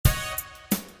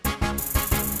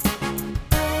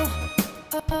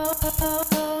Hey,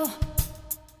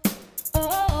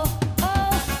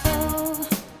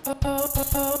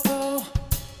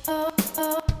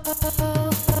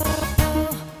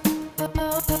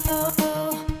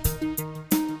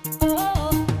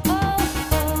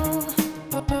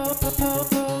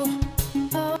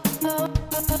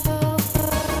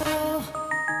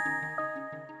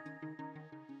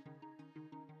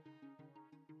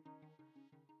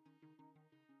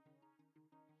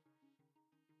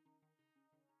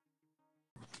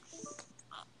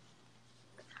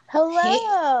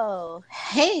 Hello.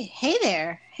 hey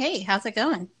there. Hey, how's it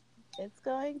going? It's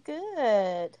going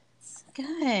good.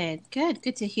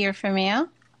 Good to hear from you.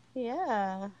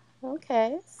 Yeah.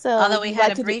 Okay. So Although would we you had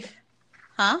like a to do brief,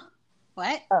 huh?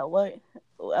 What? Oh, wait.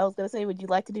 I was going to say, would you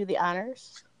like to do the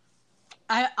honors?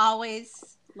 I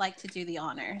always like to do the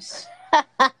honors.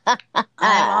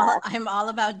 I'm all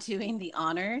about doing the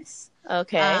honors.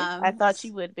 Okay. I Um, thought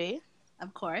you would be.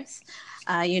 of course,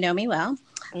 you know me well.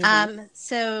 Hmm.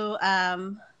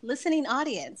 Listening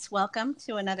audience, welcome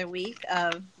to another week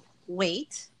of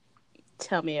Wait.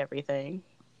 Tell me everything.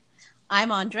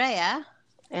 I'm Andrea.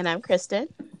 And I'm Kristen.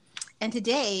 And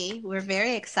today we're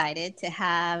very excited to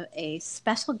have a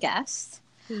special guest,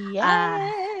 uh,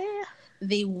 Yay.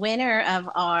 the winner of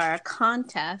our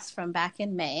contest from back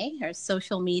in May, our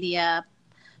social media,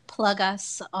 plug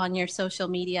us on your social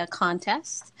media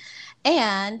contest,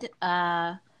 and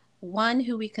one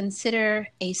who we consider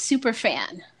a super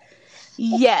fan.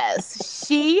 Yes,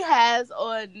 she has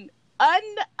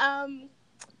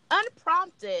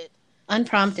unprompted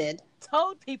Unprompted.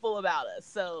 told people about us.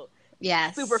 So, super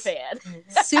Yes. fan.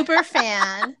 Super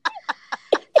fan.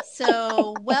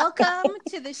 So, welcome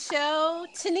to the show,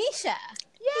 Tanisha.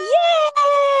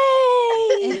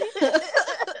 Yay!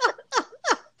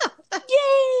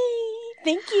 Yay!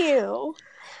 Thank you.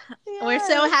 We're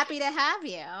so happy to have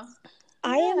you.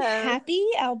 I am happy,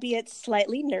 albeit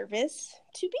slightly nervous,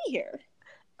 to be here.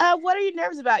 What are you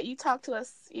nervous about? You talk to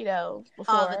us, before.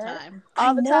 All the time.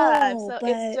 All the time. So but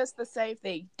it's just the same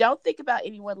thing. Don't think about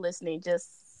anyone listening. And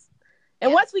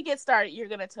Yeah. once we get started, you're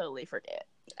going to totally forget.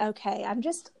 okay, I'm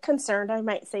just concerned I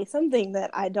might say something that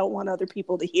I don't want other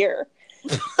people to hear.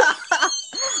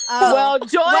 Well,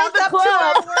 join the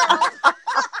club.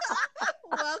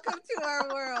 Welcome to our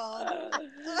world.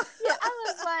 Yeah, I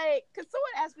was like, because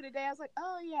someone asked me today, I was like,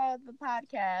 oh, yeah, the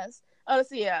podcast. Oh,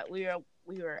 so yeah, we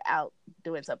were out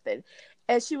doing something.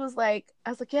 And she was like, I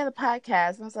was like, yeah, the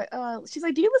podcast. And I was like, oh, she's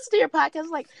like, do you listen to your podcast? I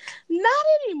was like, not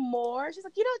anymore. She's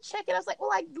like, you don't check it. I was like,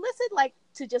 well, I listen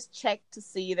to just check to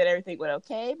see that everything went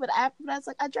okay. But I was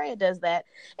like, Andrea does that.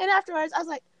 And afterwards, I was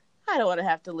like, I don't want to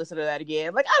have to listen to that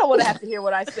again. Like, I don't want to have to hear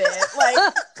what I said. Like,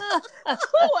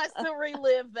 who wants to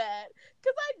relive that?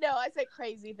 Because I know I said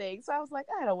crazy things. So I was like,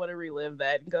 I don't want to relive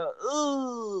that and go,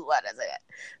 ooh, what is it?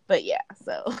 But yeah,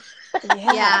 so.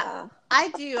 Yeah, I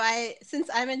do.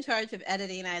 Since I'm in charge of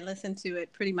editing, I listen to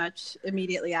it pretty much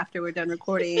immediately after we're done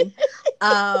recording.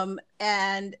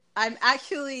 And I'm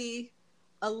actually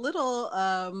a little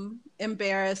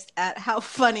embarrassed at how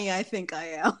funny I think I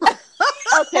am.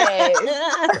 Okay.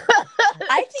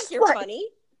 I think you're funny.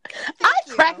 I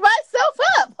cracked myself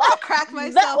up. I cracked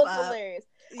myself That was up. hilarious.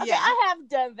 Okay, Yeah. I have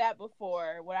done that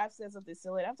before when I've said something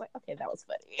silly. And I was like, okay, that was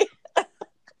funny.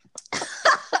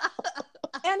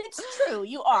 And it's true,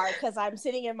 you are, because I'm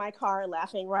sitting in my car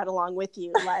laughing right along with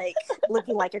you, like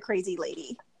looking like a crazy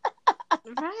lady.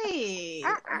 Right.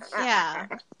 Yeah.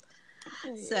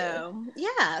 So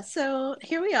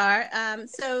here we are.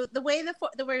 So the way that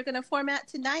we're going to format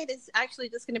tonight is actually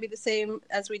just going to be the same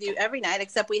as we do every night,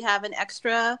 except we have an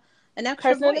extra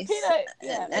Person in the voice, peanut.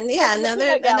 Yeah, and yeah, person in the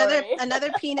peanut gallery. another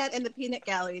peanut in the peanut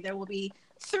gallery. There will be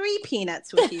 3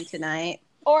 peanuts with you tonight,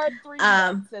 Or 3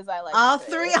 nuts, as I like all to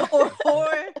 3, say. or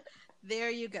there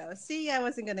you go. See, I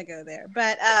wasn't going to go there,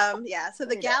 but yeah. So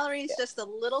the gallery is just a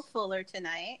little fuller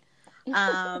tonight.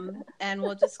 And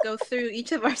we'll just go through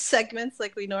each of our segments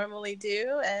like we normally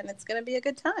do, and it's going to be a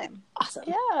good time. Awesome.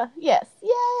 Yeah. Yes.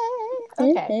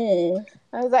 Yay. Okay.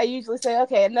 As I usually say,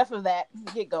 okay, enough of that.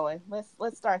 Get going.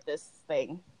 Let's start this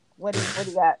thing. What do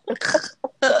you got?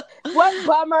 What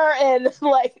bummer and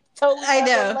totally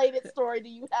unrelated story do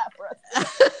you have for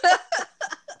us?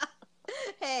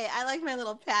 Hey, I like my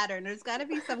little pattern. There's got to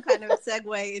be some kind of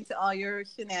segue into all your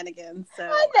shenanigans. So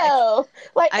I know.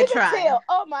 I try.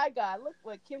 Oh my God! Look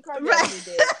what Kim Kardashian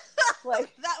did.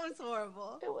 That was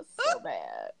horrible. It was so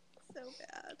bad. So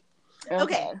bad.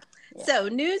 Okay. Yeah. So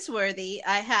newsworthy.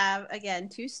 I have again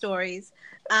 2 stories.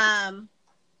 And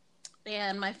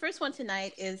my first one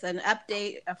tonight is an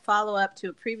update, a follow-up to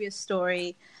a previous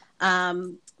story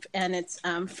and it's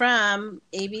from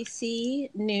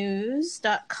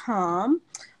abcnews.com.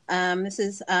 This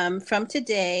is from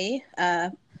today,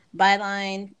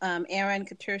 byline Aaron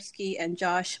Katursky and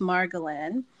Josh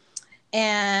Margolin.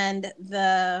 And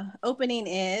the opening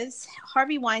is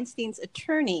Harvey Weinstein's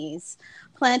attorneys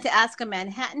plan to ask a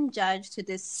Manhattan judge to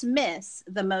dismiss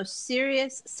the most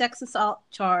serious sex assault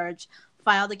charge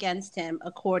filed against him,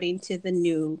 according to the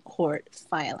new court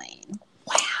filing.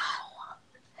 Wow.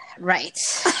 Right.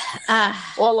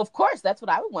 Well, of course, that's what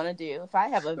I would want to do. If I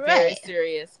have a very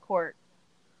serious court,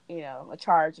 a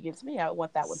charge against me, I would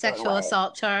want that one. Sexual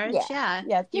assault charge. Yeah.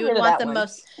 You would want the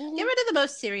most. Get rid of the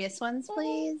most serious ones,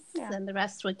 please. Yeah. And the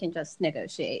rest we can just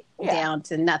negotiate down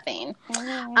to nothing.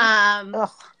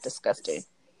 Disgusting.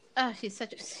 Oh, he's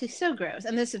so gross.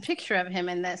 And there's a picture of him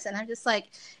in this, and I'm just like,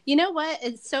 you know what?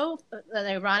 It's so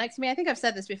ironic to me. I think I've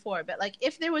said this before, but like,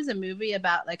 if there was a movie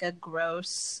about like a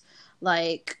gross,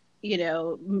 like,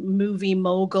 movie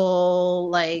mogul,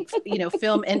 like,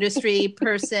 film industry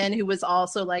person who was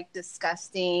also like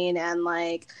disgusting and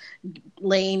like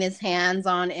laying his hands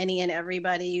on any and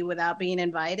everybody without being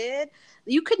invited,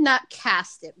 you could not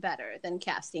cast it better than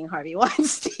casting Harvey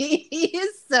Weinstein. He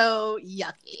is so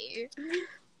yucky.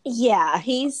 Yeah,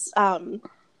 he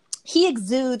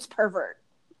exudes pervert.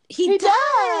 He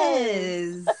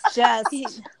does.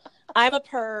 Just I'm a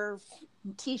perv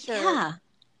t-shirt.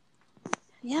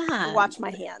 Yeah. Watch my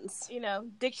hands.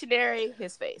 Dictionary,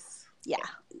 his face. Yeah.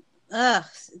 Ugh,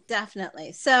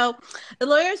 definitely. So the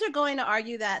lawyers are going to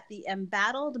argue that the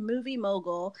embattled movie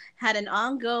mogul had an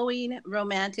ongoing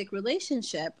romantic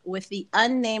relationship with the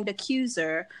unnamed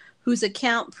accuser whose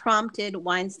account prompted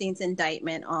Weinstein's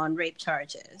indictment on rape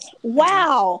charges.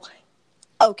 Wow.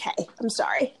 Okay. I'm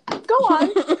sorry. Go on.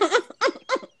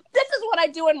 This is what I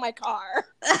do in my car.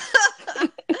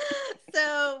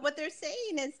 So what they're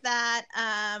saying is that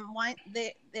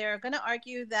they're going to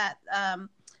argue that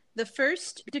the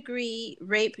first degree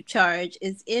rape charge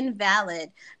is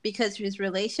invalid because his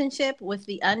relationship with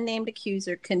the unnamed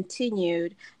accuser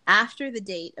continued after the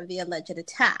date of the alleged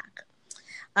attack.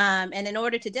 And in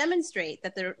order to demonstrate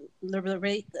that the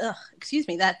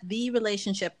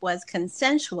relationship was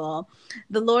consensual,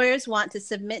 the lawyers want to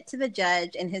submit to the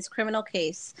judge in his criminal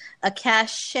case a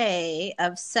cache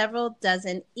of several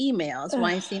dozen emails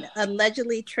Weinstein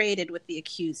allegedly traded with the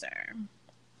accuser.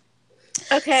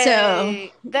 Okay, so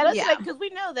that is because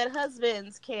we know that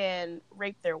husbands can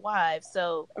rape their wives,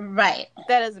 so right,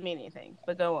 that doesn't mean anything.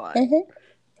 But go on. Mm-hmm.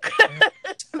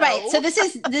 Right. So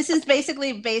this is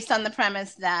basically based on the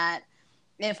premise that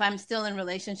if I'm still in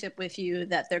relationship with you,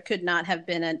 that there could not have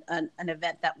been an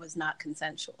event that was not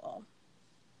consensual.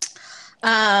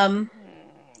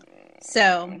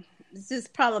 So this is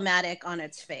problematic on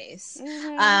its face.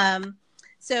 Mm-hmm.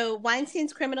 So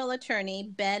Weinstein's criminal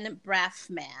attorney, Ben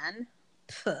Brafman,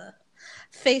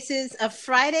 faces a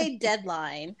Friday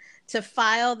deadline to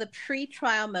file the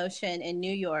pre-trial motion in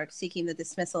New York seeking the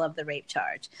dismissal of the rape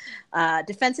charge.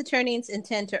 Defense attorneys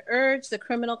intend to urge the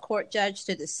criminal court judge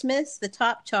to dismiss the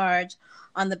top charge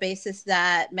on the basis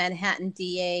that Manhattan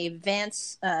DA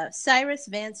Cyrus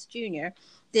Vance Jr.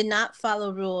 did not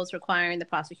follow rules requiring the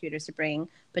prosecutors to bring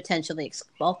potentially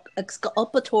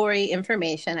exculpatory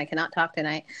information, I cannot talk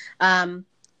tonight,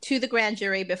 to the grand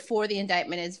jury before the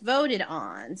indictment is voted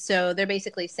on. So they're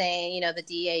basically saying, the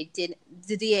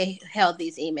DA held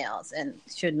these emails and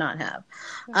should not have.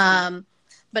 Mm-hmm.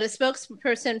 But a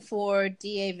spokesperson for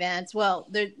DA Vance,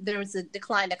 there was a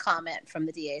decline to comment from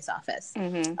the DA's office.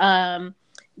 Mm-hmm.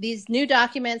 These new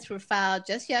documents were filed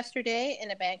just yesterday in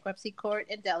a bankruptcy court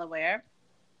in Delaware.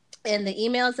 And the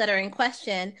emails that are in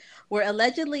question were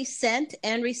allegedly sent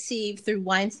and received through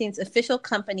Weinstein's official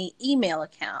company email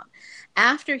account.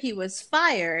 After he was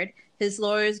fired, his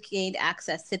lawyers gained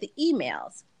access to the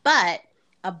emails. But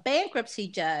a bankruptcy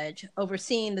judge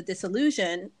overseeing the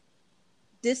dissolution,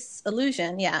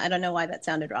 I don't know why that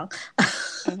sounded wrong,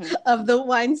 mm-hmm. of the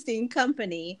Weinstein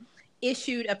Company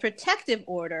issued a protective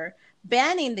order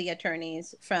banning the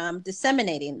attorneys from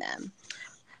disseminating them.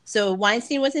 So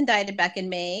Weinstein was indicted back in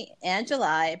May and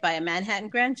July by a Manhattan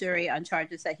grand jury on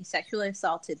charges that he sexually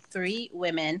assaulted 3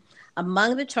 women.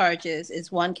 Among the charges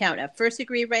is one count of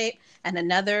first-degree rape and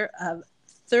another of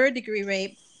third-degree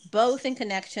rape, both in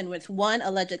connection with one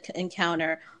alleged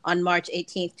encounter on March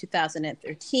 18,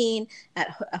 2013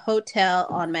 at a hotel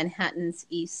on Manhattan's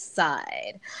East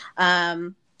Side.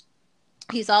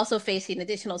 He's also facing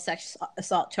additional sexual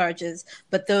assault charges,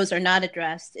 but those are not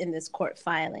addressed in this court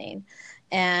filing.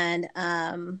 And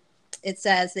it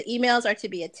says the emails are to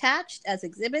be attached as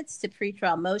exhibits to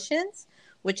pretrial motions,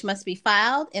 which must be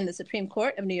filed in the Supreme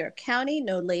Court of New York County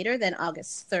no later than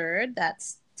August 3rd.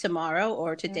 That's tomorrow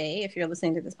or today, if you're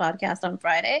listening to this podcast on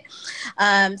Friday,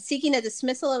 seeking a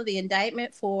dismissal of the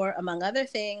indictment for, among other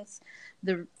things,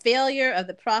 the failure of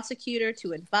the prosecutor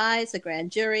to advise the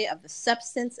grand jury of the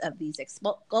substance of these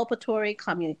exculpatory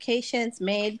communications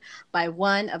made by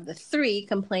one of the three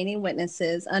complaining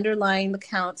witnesses underlying the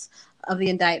counts of the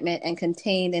indictment and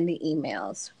contained in the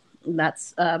emails.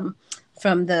 That's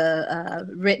from the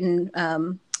written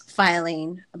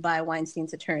filing by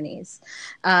Weinstein's attorneys.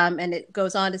 And it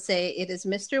goes on to say, it is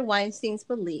Mr. Weinstein's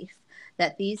belief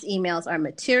that these emails are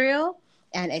material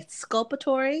and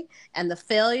exculpatory, and the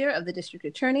failure of the district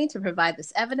attorney to provide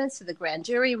this evidence to the grand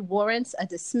jury warrants a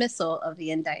dismissal of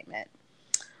the indictment.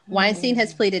 Weinstein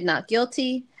has pleaded not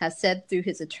guilty, has said through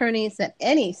his attorneys that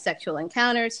any sexual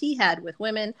encounters he had with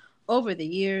women over the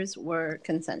years were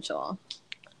consensual.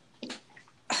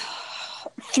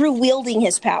 Through wielding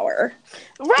his power.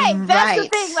 Right, that's the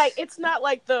thing. Like, it's not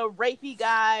like the rapey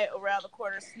guy around the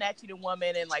corner snatching a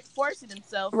woman and like forcing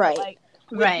himself. Right. But, like,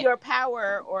 with your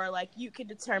power, or like you can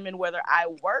determine whether I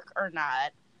work or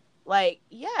not. Like,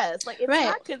 yes, like it's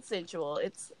not consensual.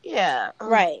 It's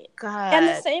right. God. And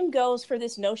the same goes for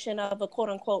this notion of a quote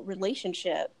unquote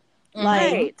relationship.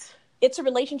 Like, Right. it's a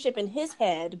relationship in his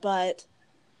head, but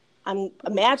I'm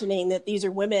imagining that these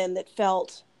are women that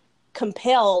felt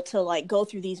compelled to like go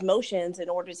through these motions in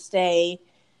order to stay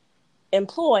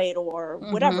employed or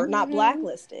whatever, not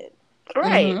blacklisted.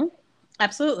 Right.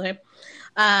 Absolutely.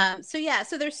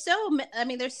 So there's so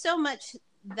much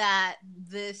that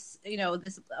this,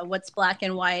 this what's black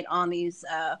and white on these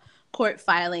court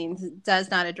filings does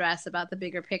not address about the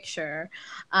bigger picture.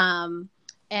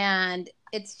 And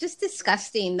it's just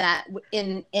disgusting that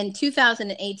in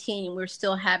 2018, we're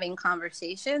still having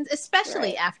conversations,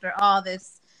 especially after all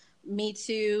this Me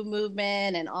Too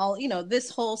movement and all, this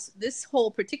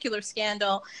whole particular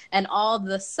scandal and all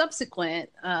the subsequent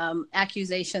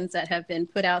accusations that have been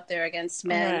put out there against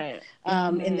men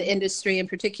in the industry in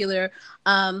particular.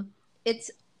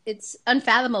 It's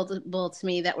unfathomable to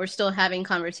me that we're still having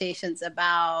conversations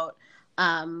about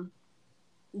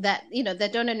that that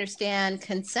don't understand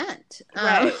consent,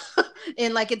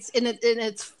 and like it's in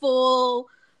its full.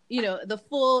 The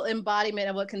full embodiment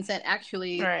of what consent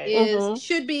actually is,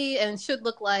 should be, and should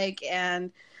look like,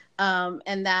 and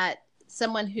that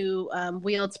someone who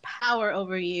wields power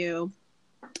over you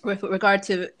with regard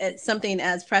to something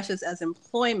as precious as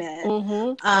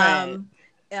employment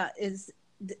that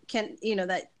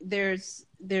there's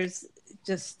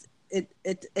just it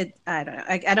I don't know.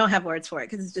 I don't have words for it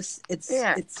because it's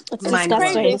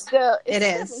mind-blowing. It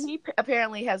is. He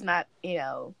apparently has not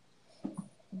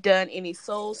done any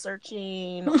soul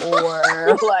searching or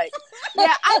like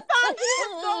I thought he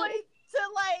was going to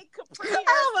like Capri or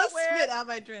I almost somewhere. spit out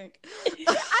my drink. I thought he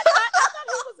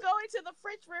was going to the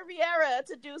French Riviera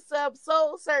to do some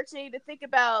soul searching to think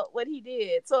about what he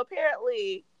did. So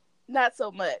apparently not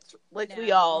so much, like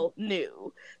we all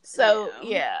knew. So so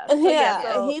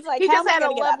he's like, he just had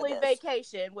a lovely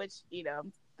vacation, which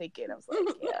I'm thinking, I was like,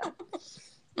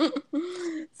 I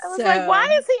was like, why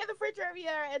is he in the French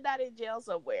Riviera and not in jail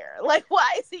somewhere? Like,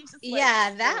 why is he just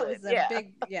that was a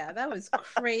big that was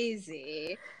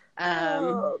crazy.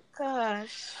 Oh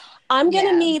gosh, I'm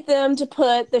gonna need them to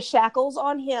put the shackles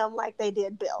on him like they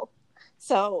did Bill.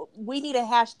 So we need a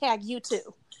hashtag you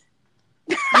too.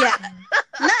 Yeah,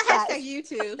 not hashtag you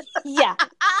too. Yeah,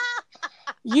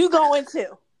 you going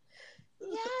too.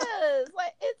 Yes,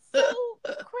 like it's so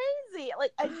crazy.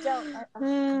 Like I don't. Oh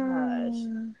gosh,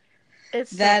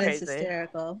 it's so that crazy. Is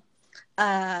hysterical.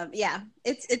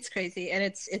 It's crazy, and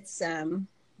it's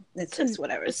just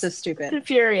whatever. It's so stupid.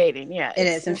 Infuriating. Yeah, it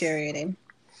is infuriating.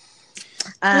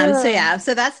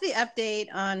 So that's the update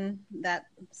on that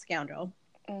scoundrel.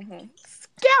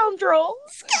 Scoundrel.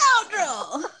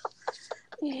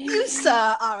 You,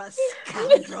 sir, are a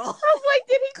scoundrel. I was like,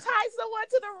 did he tie someone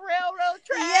to the railroad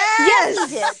track?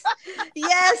 Yes, he did.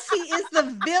 Yes, he is the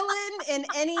villain in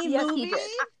any movie. He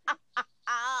did.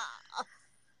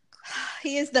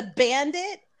 He is the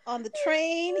bandit on the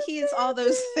train. He is all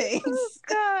those things. Oh,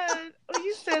 God. When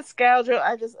you said scoundrel,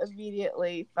 I just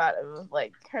immediately thought of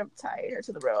like him tying her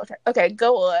to the railroad track. Okay,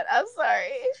 go on. I'm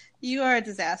sorry. You are a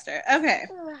disaster. Okay.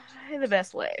 In the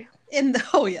best way. In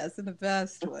the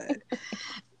best way.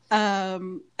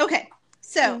 Okay.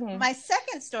 So my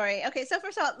second story. Okay, so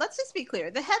first of all, let's just be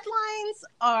clear. The headlines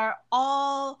are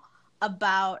all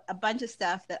about a bunch of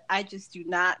stuff that I just do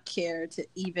not care to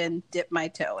even dip my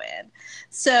toe in.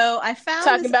 So I found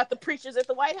talking about the preachers at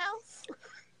the White House.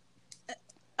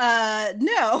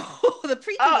 No, the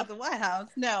preachers at the White House.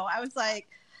 No, I was like,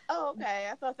 oh, okay.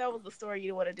 I thought that was the story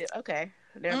you wanted to do. Okay,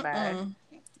 never mind.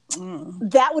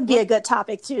 That would be a good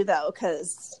topic too, though,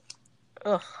 because.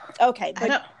 Okay,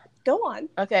 but go on.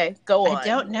 Okay, go on. I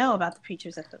don't know about the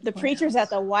preachers at the preachers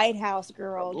at the White House,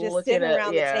 girl, just sitting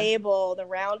around the table, the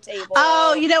round table.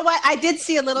 Oh, you know what? I did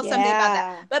see a little something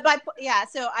about that, but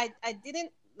so I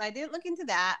didn't look into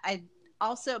that. I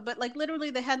also, but like literally,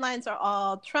 the headlines are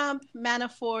all Trump,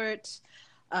 Manafort,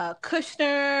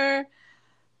 Kushner,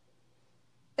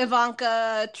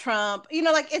 Ivanka, Trump,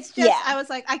 like it's just, I was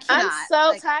like, I cannot. I'm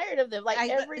so tired of them. Like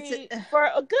for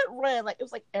a good run, like it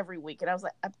was like every week. And I was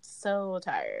like, I'm so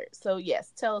tired. So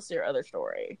yes, tell us your other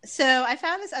story. So I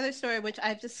found this other story, which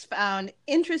I've just found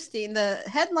interesting. The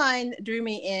headline drew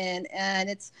me in, and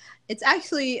it's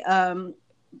actually a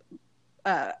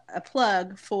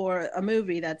plug for a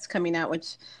movie that's coming out,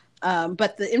 which,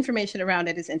 but the information around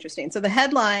it is interesting. So the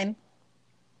headline,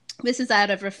 this is out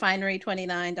of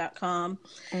refinery29.com.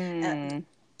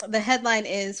 The headline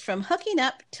is From Hooking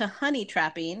Up to Honey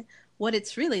Trapping, What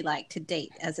It's Really Like to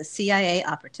Date as a CIA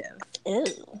Operative.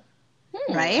 Ew.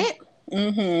 Right?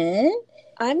 Mm-hmm.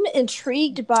 I'm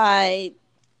intrigued by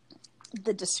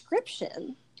the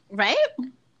description. Right?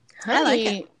 Honey. I like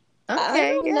it. Okay,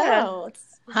 I don't know.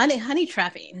 It's... Honey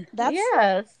trapping. That's...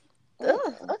 Yes.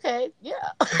 Okay, yeah.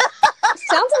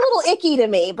 Sounds a little icky to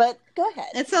me, but go ahead.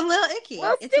 It's a little icky.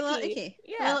 It's a little icky.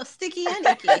 Yeah. A little sticky and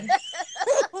icky.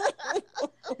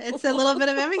 It's a little bit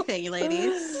of everything,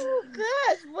 ladies. Oh,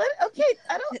 gosh. What? Okay,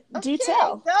 I don't... Okay. Do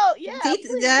tell. No, yeah.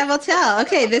 I will tell.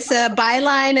 Okay, this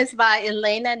byline is by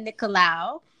Elena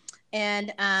Nicolaou.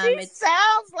 And she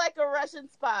sounds like a Russian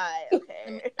spy.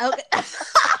 Okay.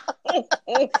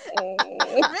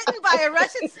 Written by a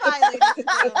Russian spy, ladies and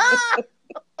gentlemen.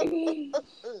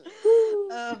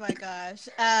 Oh my gosh.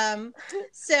 And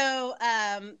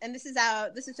this is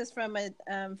out. This is just from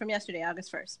yesterday,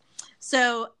 August 1st.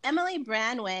 So Emily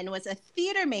Brandwin was a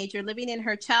theater major living in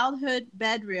her childhood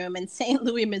bedroom in St.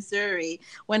 Louis, Missouri,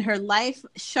 when her life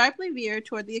sharply veered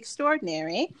toward the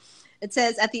extraordinary. It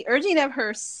says, at the urging of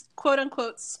her quote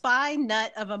unquote spy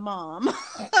nut of a mom.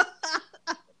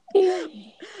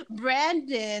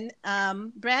 Brandwin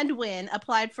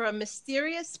applied for a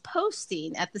mysterious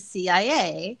posting at the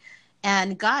CIA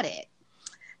and got it.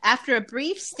 After a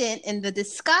brief stint in the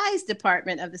disguise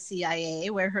department of the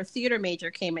CIA, where her theater major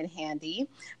came in handy,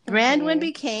 Brandwin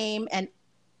became an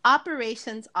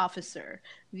operations officer,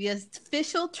 the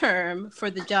official term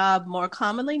for the job more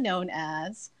commonly known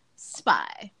as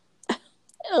spy.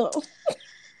 Oh.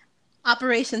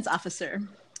 Operations officer.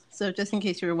 So just in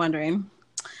case you were wondering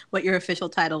what your official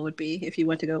title would be if you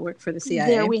went to go work for the CIA.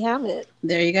 There we have it.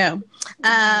 There you go.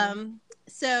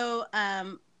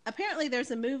 Apparently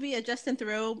there's a Justin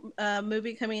Theroux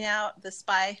movie coming out, The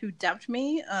Spy Who Dumped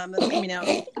Me. That's coming out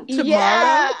tomorrow.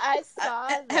 Yeah, I saw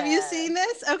that. Have you seen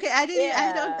this? Okay, I didn't.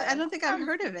 Yeah. I don't think I've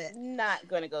heard of it. Not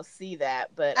going to go see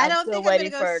that, but I'm still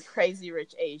waiting for Crazy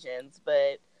Rich Asians.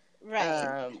 But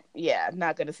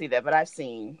not going to see that. But I've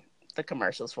seen the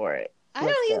commercials for it. I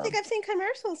don't even think I've seen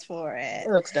commercials for it.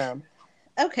 It looks dumb.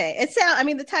 Okay.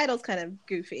 The title's kind of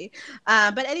goofy.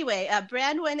 But anyway,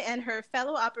 Brandwin and her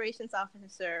fellow operations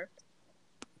officer,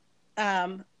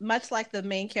 much like the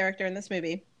main character in this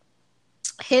movie,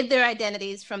 hid their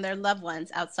identities from their loved ones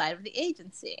outside of the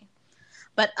agency.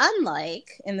 But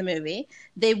unlike in the movie,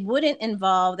 they wouldn't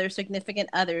involve their significant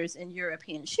others in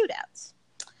European shootouts.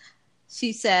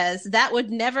 She says that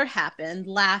would never happen,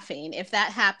 laughing. If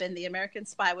that happened, the American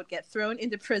spy would get thrown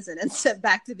into prison and sent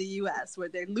back to the U.S., where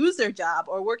they'd lose their job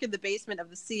or work in the basement of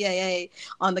the CIA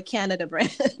on the Canada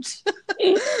branch.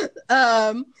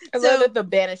 I love that the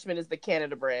banishment is the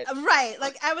Canada branch. Right.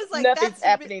 Like, I was like, nothing's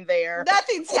happening there.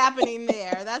 Nothing's happening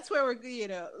there. That's where we're,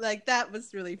 that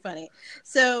was really funny.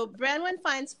 So Brandwin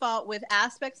finds fault with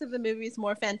aspects of the movie's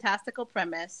more fantastical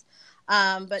premise.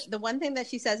 But the one thing that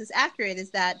she says is accurate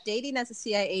is that dating as a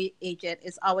CIA agent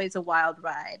is always a wild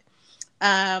ride.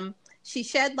 She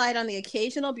shed light on the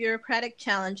occasional bureaucratic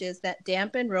challenges that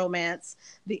dampen romance,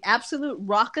 the absolute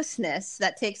raucousness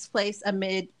that takes place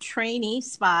amid trainee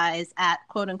spies at,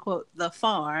 quote unquote, the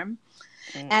farm,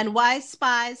 and why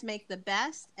spies make the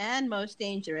best and most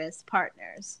dangerous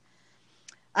partners.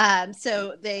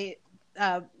 So they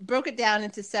broke it down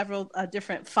into several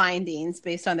different findings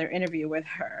based on their interview with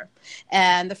her.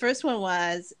 And the first one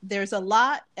was, there's a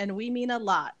lot, and we mean a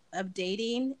lot, of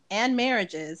dating and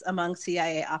marriages among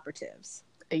CIA operatives.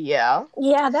 Yeah.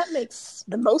 Yeah, that makes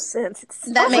the most sense.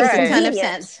 That makes a ton of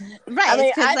sense. Right. I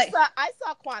mean, I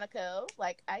saw Quantico.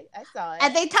 Like, I saw it.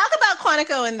 And they talk about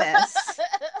Quantico in this.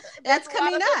 That's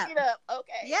coming up.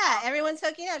 Okay. Yeah, everyone's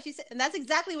hooking up. She said, and that's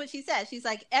exactly what she said. She's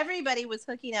like, everybody was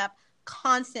hooking up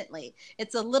constantly.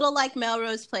 It's a little like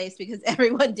Melrose Place because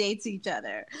everyone dates each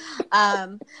other.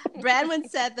 Branwen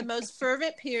said the most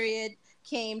fervent period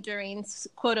came during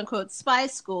quote unquote spy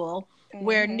school,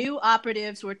 where new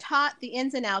operatives were taught the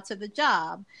ins and outs of the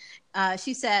job.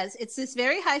 She says, it's this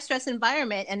very high stress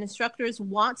environment and instructors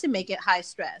want to make it high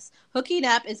stress. Hooking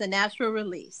up is a natural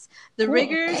release. The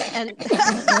rigors and...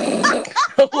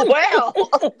 Well.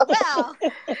 Well.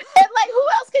 And like, who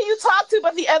else can you talk to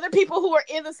but the other people who are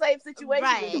in the same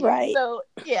situation? Right. So,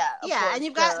 yeah. Yeah, and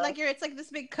you've got, like, it's like this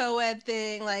big co-ed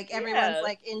thing. Like, everyone's,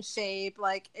 like, in shape.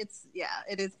 Like, it's,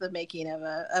 it is the making of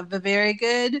a very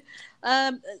good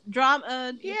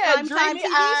drama, dreamy TV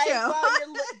eyes show. while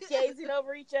you're gazing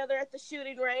over each other at the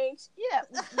shooting range. Yeah,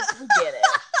 we get it.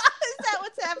 Is that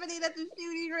what's happening at the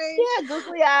shooting range? Yeah,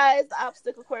 googly eyes, the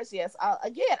obstacle course. Yes,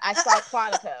 I saw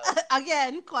Quantico.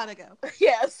 Again, Quantico.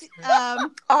 Yes.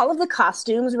 All of the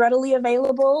costumes readily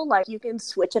available. Like, you can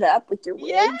switch it up with your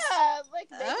wigs. Yeah. Like,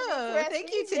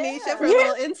 thank you, Tanisha, for a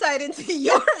little insight into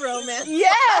your romance.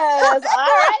 Yes. All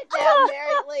right, now,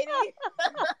 married lady.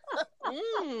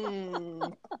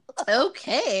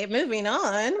 Okay, moving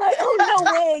on. Oh, no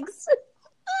wigs.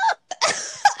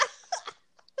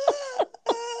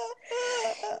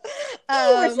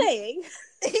 You were saying.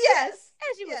 Yes.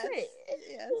 As you were saying.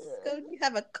 Yes. Go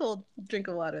have a cold drink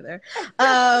of water there.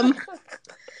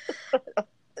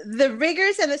 The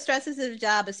rigors and the stresses of the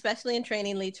job, especially in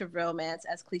training, lead to romance,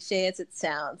 as cliche as it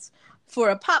sounds.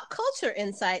 For a pop culture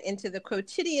insight into the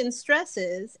quotidian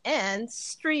stresses and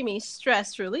streamy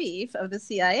stress relief of the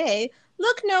CIA,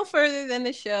 look no further than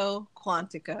the show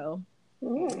Quantico.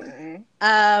 Even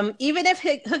if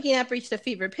hooking up reached a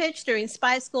fever pitch during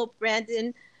spy school,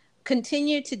 Brandon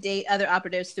continued to date other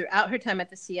operatives throughout her time at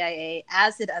the CIA,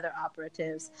 as did other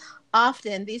operatives.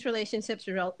 Often, these relationships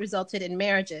resulted in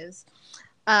marriages.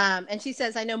 And she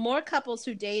says, I know more couples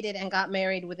who dated and got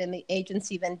married within the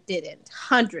agency than didn't.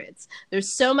 Hundreds.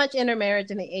 There's so much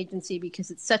intermarriage in the agency because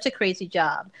it's such a crazy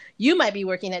job. You might be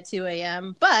working at 2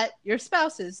 a.m., but your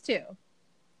spouse is too.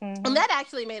 And that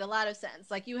actually made a lot of sense.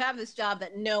 Like, you have this job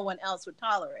that no one else would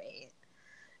tolerate.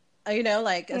 You know,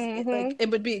 like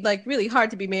it would be like really hard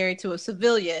to be married to a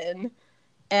civilian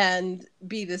and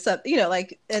be this, you know,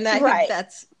 like, and I think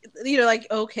that's, you know, like,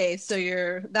 okay,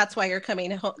 so that's why you're coming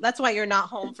home. That's why you're not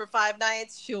home for 5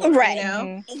 nights. Sure. Right. You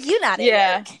know, you're not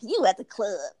at work. You at the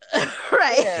club.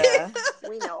 Right. Yeah.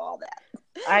 We know all that.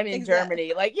 I'm in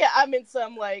Germany. Like, I'm in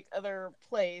some like other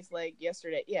place like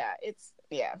yesterday.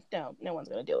 No one's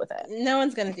going to deal with that. No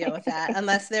one's going to deal with that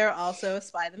unless they're also a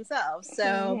spy themselves.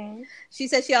 So she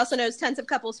says she also knows tons of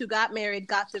couples who got married,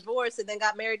 got divorced, and then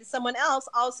got married to someone else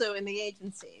also in the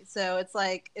agency. So it's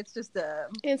like, it's just a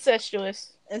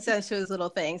incestuous little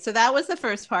thing. So that was the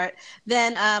first part.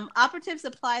 Then operatives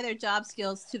apply their job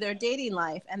skills to their dating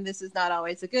life, and this is not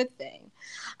always a good thing.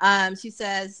 She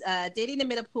says dating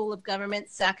amid a pool of government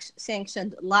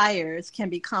sanctioned liars can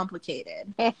be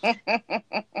complicated.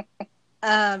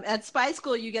 At spy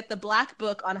school, you get the black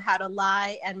book on how to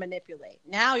lie and manipulate.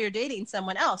 Now you're dating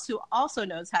someone else who also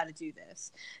knows how to do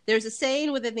this. There's a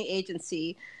saying within the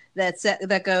agency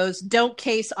that goes, don't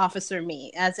case officer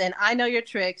me, as in, I know your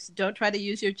tricks. Don't try to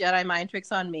use your Jedi mind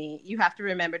tricks on me. You have to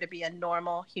remember to be a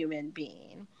normal human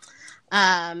being.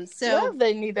 So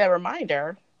they need that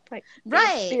reminder. Like,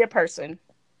 be a person.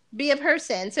 Be a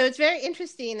person. So it's very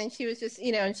interesting. And she was just,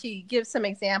 you know, and she gives some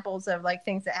examples of like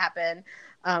things that happen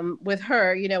with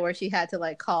her, you know, where she had to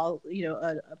like call, you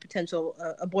know, a potential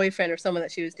a boyfriend or someone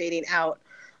that she was dating out,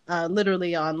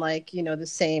 literally on like, you know, the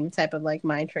same type of like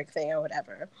mind trick thing or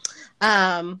whatever.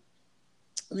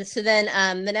 So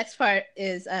then the next part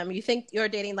is you think your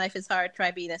dating life is hard,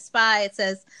 try being a spy. It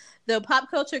says, though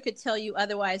pop culture could tell you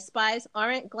otherwise, spies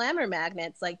aren't glamour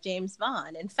magnets like James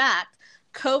Bond. In fact,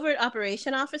 covert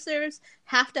operation officers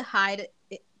have to hide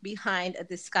behind a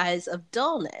disguise of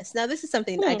dullness. Now, this is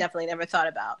something I definitely never thought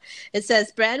about. It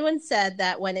says, Branwen said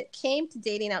that when it came to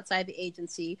dating outside the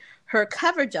agency, her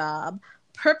cover job,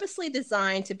 purposely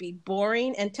designed to be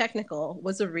boring and technical,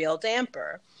 was a real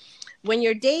damper. When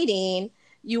you're dating,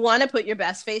 you want to put your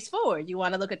best face forward. You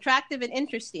want to look attractive and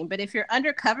interesting. But if you're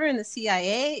undercover in the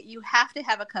CIA, you have to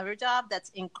have a cover job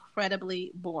that's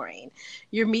incredibly boring.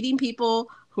 You're meeting people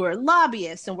who are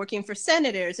lobbyists and working for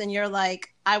senators, and you're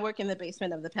like, I work in the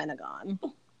basement of the Pentagon.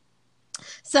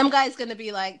 Some guy's going to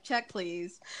be like, check,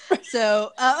 please.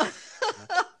 So,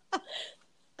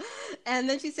 and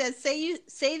then she says,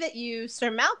 say that you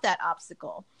surmount that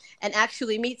obstacle and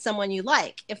actually meet someone you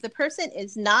like. If the person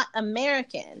is not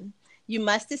American, you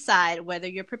must decide whether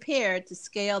you're prepared to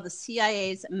scale the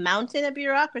CIA's mountain of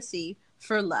bureaucracy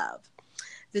for love.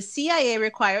 The CIA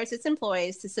requires its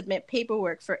employees to submit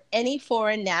paperwork for any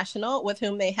foreign national with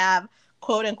whom they have,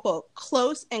 quote unquote,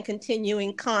 close and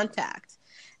continuing contact.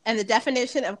 And the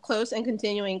definition of close and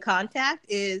continuing contact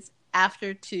is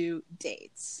after 2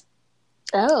 dates.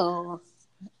 Oh.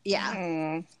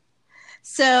 Yeah.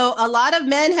 So a lot of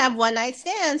men have one-night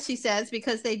stands, she says,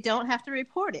 because they don't have to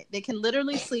report it. They can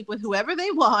literally sleep with whoever they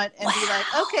want and be like,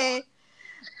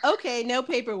 okay, no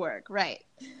paperwork. Right.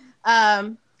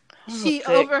 She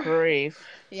overheard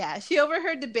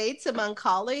debates among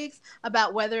colleagues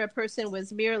about whether a person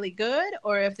was merely good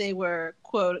or if they were,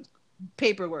 quote,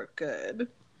 paperwork good.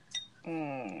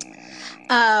 And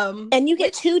you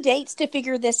get 2 dates to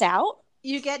figure this out?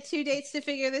 You get 2 dates to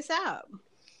figure this out.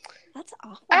 That's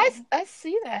awful. I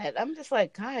see that. I'm just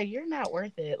like, God, you're not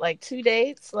worth it. Like 2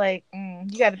 dates, like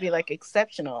you got to be like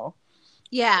exceptional.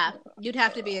 Yeah, you'd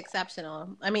have to be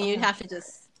exceptional. I mean, you'd have to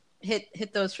just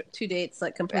hit those 2 dates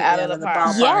like completely out out of of the the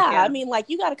park. ballpark. Yeah, I mean, like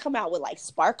you got to come out with like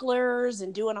sparklers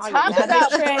and doing all your Talk magic about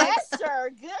tricks.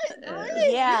 pressure. Good grief.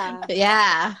 Yeah.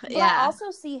 Yeah, But I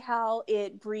also see how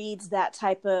it breeds that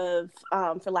type of,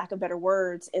 for lack of better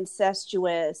words,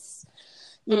 incestuous,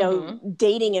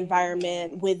 dating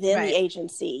environment within Right. the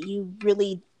agency. You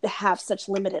really have such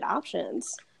limited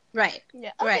options. Right.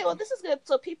 Yeah. Okay, Right. well, this is good.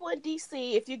 So people in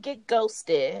DC, if you get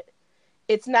ghosted,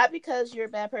 it's not because you're a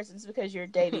bad person. It's because you're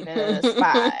dating a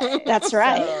spy. That's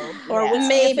right. So, Or yeah. what's the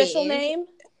Maybe. official name?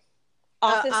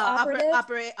 Office operative?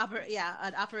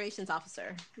 An operations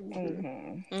officer.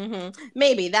 Mm-hmm.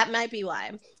 Maybe that might be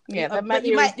why. Yeah, that But might be.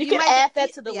 you might- You you can might- add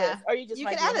that to the yeah. list, or you just You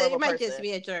might can be a add it. horrible You might person. just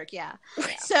be a jerk. Yeah. Yeah.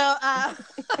 So.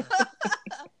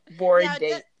 Boring Now,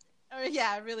 date.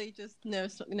 really just no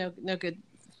good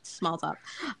small talk.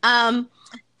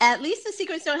 At least the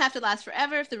secrets don't have to last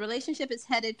forever. If the relationship is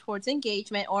headed towards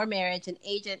engagement or marriage, an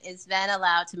agent is then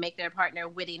allowed to make their partner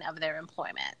witting of their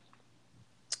employment.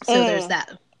 So there's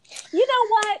that. You know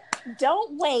what?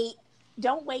 Don't wait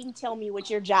and tell me what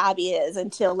your job is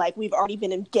until like we've already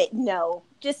been engaged. No,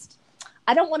 just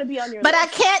I don't want to be on your But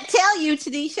list. I can't tell you,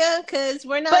 Tanisha, because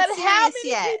we're not But serious how many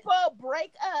yet. people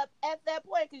break up at that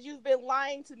point because you've been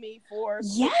lying to me for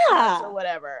 6 Yeah. months or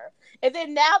whatever, and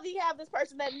then now you have this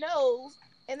person that knows,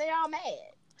 and they're all mad.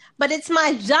 But it's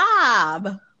my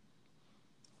job.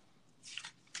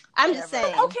 I'm just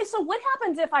saying. Okay, so what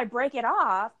happens if I break it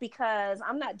off because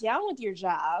I'm not down with your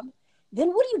job? Then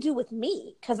what do you do with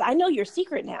me? Because I know your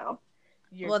secret now.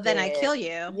 You're Well, then I dead. kill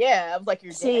you. Yeah, I'm like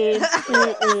you're See?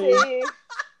 dead. See?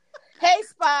 Hey,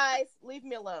 spies, leave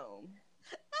me alone.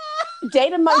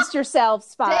 Date amongst yourselves,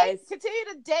 spies. Continue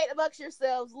to date amongst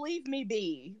yourselves. Leave me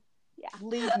be. Yeah.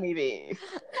 Leave me be.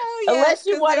 Oh, Unless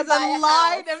you 'cause wanna there's buy a a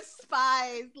line house. of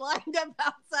spies lined up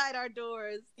outside our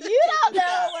doors. You don't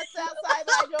know what's outside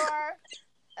my door.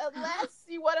 Unless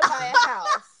you want to buy a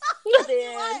house,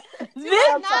 then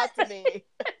come talk to me.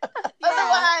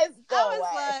 Otherwise, go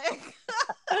away. Like,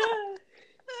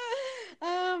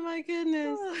 oh my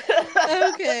goodness.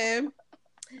 Okay.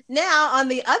 Now, on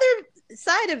the other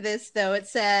side of this, though, it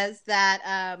says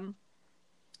that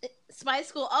Spy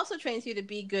School also trains you to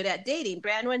be good at dating.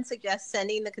 Brandwin suggests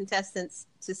sending the contestants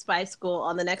to Spy School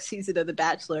on the next season of The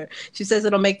Bachelor. She says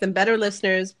it'll make them better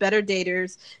listeners, better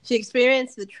daters. She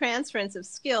experienced the transference of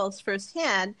skills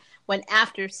firsthand when,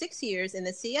 after 6 years in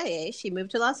the CIA, she moved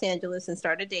to Los Angeles and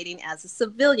started dating as a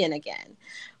civilian again.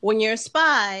 When you're a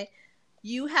spy,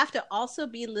 you have to also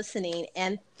be listening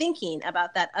and thinking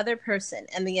about that other person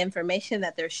and the information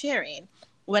that they're sharing.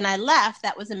 When I left,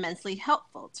 that was immensely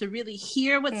helpful to really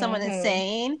hear what someone is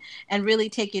saying and really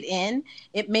take it in.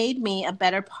 It made me a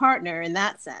better partner in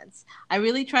that sense. I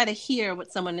really try to hear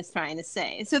what someone is trying to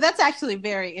say. So that's actually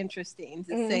very interesting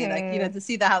to say, like, to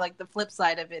see how like the flip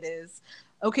side of it is,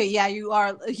 okay, yeah, you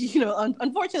are,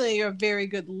 unfortunately, you're a very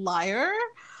good liar.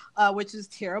 Which is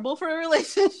terrible for a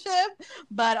relationship,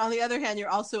 but on the other hand,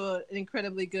 you're also an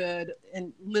incredibly good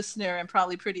listener and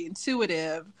probably pretty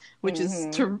intuitive, which is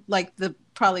the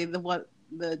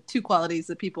 2 qualities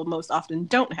that people most often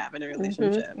don't have in a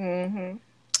relationship.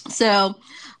 So,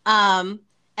 and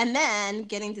then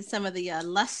getting to some of the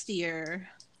lustier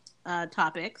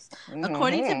topics,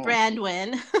 according to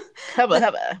Brandwin.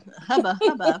 Hubba.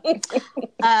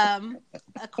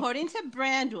 According to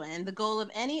Brandwin, the goal of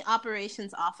any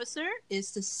operations officer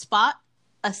is to spot,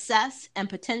 assess, and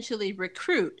potentially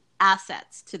recruit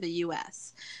assets to the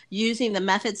U.S. using the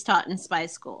methods taught in spy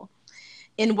school.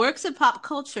 In works of pop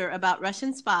culture about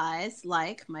Russian spies,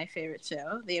 like my favorite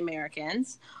show, The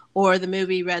Americans, or the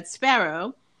movie Red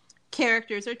Sparrow,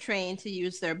 characters are trained to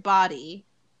use their body,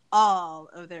 all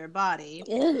of their body,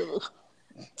 Ew.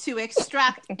 to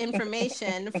extract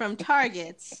information from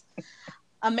targets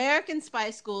American spy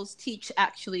schools teach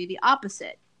actually the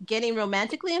opposite. Getting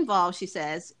romantically involved, she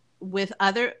says,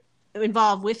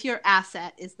 involved with your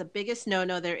asset is the biggest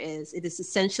no-no there is. It is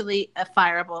essentially a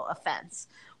fireable offense.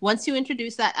 Once you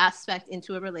introduce that aspect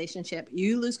into a relationship,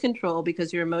 you lose control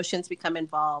because your emotions become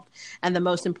involved. And the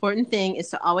most important thing is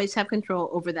to always have control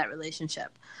over that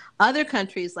relationship. Other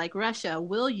countries like Russia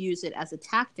will use it as a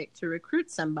tactic to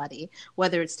recruit somebody,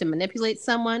 whether it's to manipulate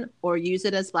someone or use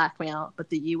it as blackmail, but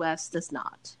the U.S. does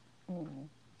not. Mm.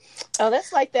 Oh,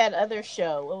 that's like that other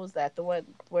show. What was that? The one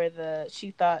where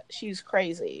she thought she was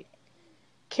crazy.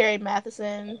 Carrie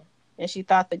Matheson, and she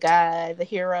thought the guy, the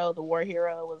war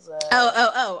hero, was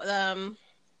Oh,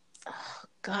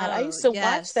 God, I used to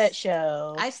watch that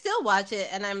show. I still watch it,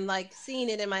 and I'm like seeing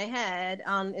it in my head.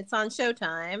 It's on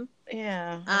Showtime.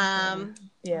 Yeah.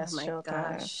 Yes. Oh my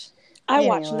Showtime. gosh. I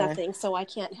watch nothing, so I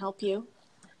can't help you.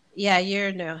 Yeah,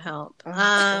 you're no help.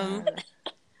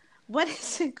 What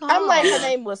is it called? I'm like, her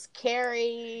name was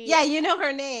Carrie. Yeah, you know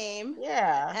her name.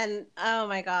 Yeah. And oh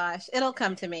my gosh, it'll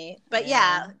come to me. But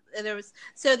yeah,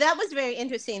 so that was very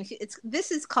interesting.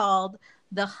 This is called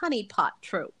the honeypot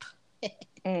trope.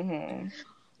 Mm-hmm.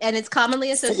 And it's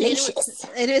commonly associated Salacious.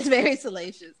 with, it is very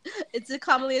salacious. It's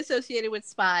commonly associated with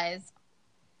spies.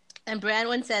 And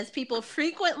Branwen says people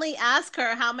frequently ask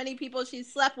her how many people she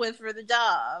slept with for the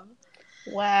job.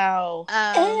 Wow.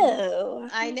 Oh.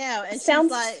 I know. And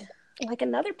Sounds she's like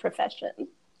another profession.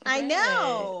 I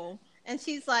know. And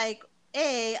she's like,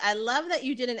 I love that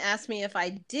you didn't ask me if I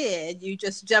did. You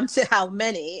just jumped to how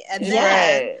many. And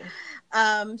then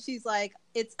she's like,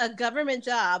 it's a government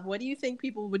job. What do you think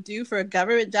people would do for a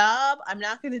government job? I'm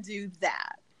not going to do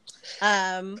that.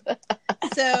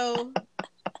 So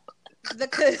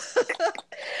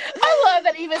I love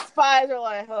that even spies are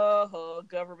like,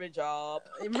 government job.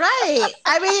 Right.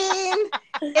 I mean,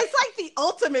 it's like the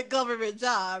ultimate government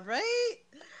job, right?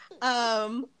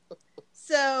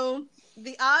 So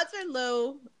the odds are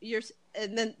low.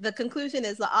 And then the conclusion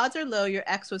is the odds are low your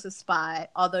ex was a spy,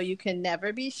 although you can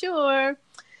never be sure.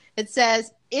 It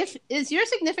says, is your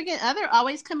significant other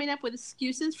always coming up with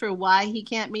excuses for why he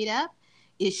can't meet up?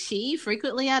 Is she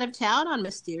frequently out of town on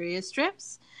mysterious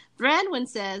trips? Branwen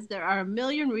says there are a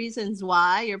million reasons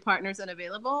why your partner's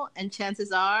unavailable, and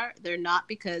chances are they're not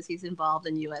because he's involved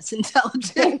in U.S.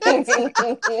 intelligence.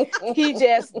 He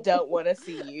just don't want to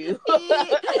see you.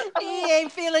 He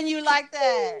ain't feeling you like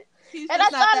that. And I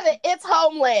thought of it. It's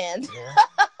Homeland.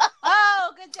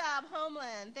 Oh, good job,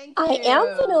 Homeland. Thank you. I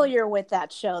am familiar with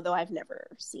that show, though I've never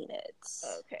seen it.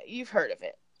 Okay, you've heard of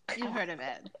it. You've heard of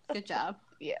it. Good job.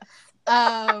 Yeah.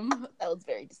 That was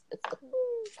very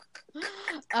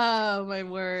Oh my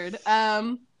word.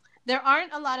 There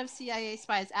aren't a lot of CIA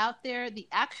spies out there. The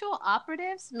actual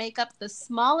operatives make up the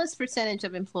smallest percentage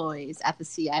of employees at the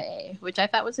CIA, which I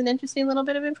thought was an interesting little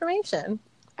bit of information.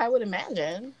 I would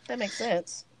imagine. That makes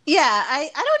sense. Yeah,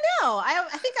 I don't know.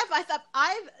 I thought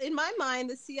in my mind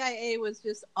the CIA was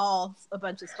just all a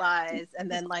bunch of spies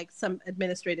and then like some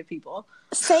administrative people.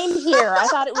 Same here. I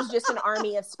thought it was just an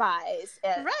army of spies.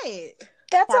 Right.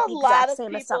 That's a lot of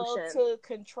people assumption to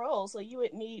control. So you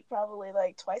would need probably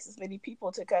like twice as many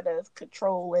people to kind of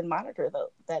control and monitor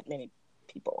that many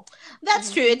people.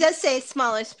 That's true. It does say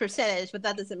smallest percentage, but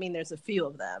that doesn't mean there's a few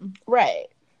of them. Right.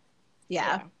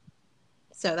 Yeah.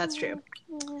 So that's true.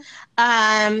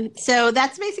 So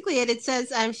that's basically it. It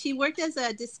says she worked as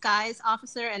a disguise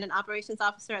officer and an operations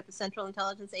officer at the Central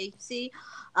Intelligence Agency,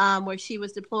 where she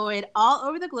was deployed all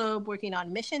over the globe working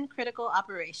on mission critical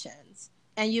operations.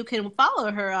 And you can follow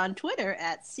her on Twitter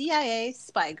at CIA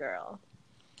Spy Girl.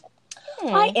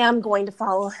 I am going to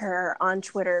follow her on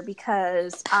Twitter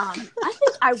because I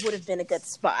think I would have been a good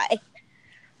spy.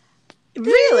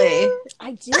 Really?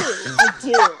 I do.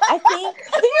 I think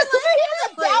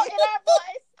Doubt in our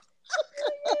voice.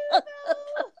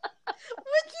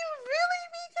 Would you really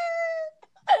be good?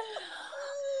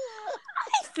 I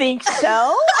think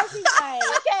so.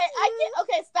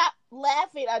 Okay, stop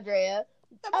laughing, Andrea.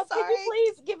 I'm sorry. Could you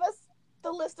please give us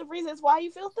the list of reasons why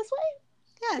you feel this way?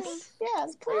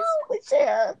 Yes, please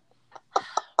share.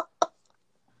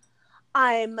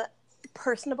 I'm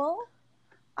personable.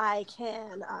 I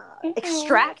can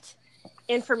extract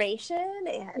information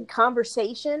and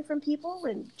conversation from people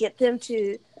and get them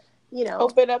to,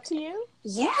 open up to you.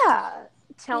 Yeah,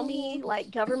 tell me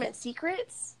like government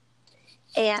secrets,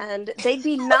 and they'd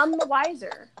be none the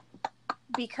wiser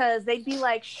because they'd be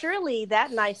like, surely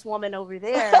that nice woman over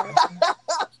there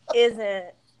isn't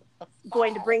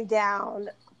going to bring down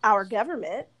our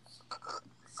government.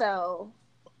 So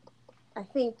I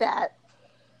think that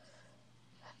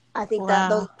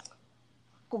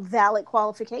valid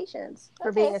qualifications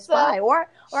for being a spy, or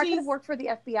I could have worked for the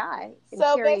FBI.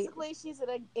 So basically, she's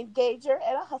an engager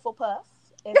and a Hufflepuff,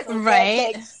 and so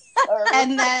right.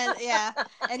 And then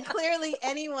and clearly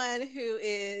anyone who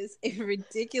is a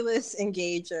ridiculous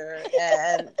engager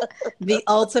and the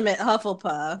ultimate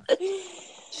Hufflepuff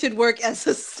should work as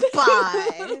a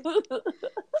spy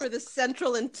for the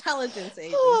Central Intelligence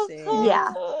Agency.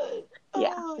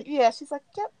 Yeah. She's like,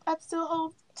 yep, I'm still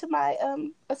hold to my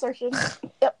assertion.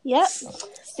 Yep.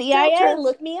 CIA,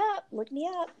 look me up.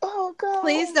 Oh God!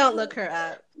 Please don't look her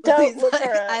up. Don't look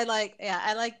her up. I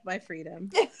like my freedom.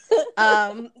 We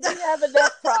have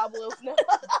enough problems.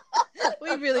 We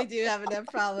really do have enough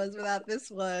problems without this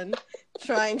one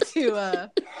trying to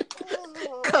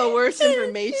coerce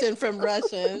information from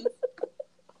Russians.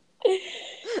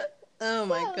 Oh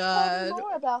my God! Tell me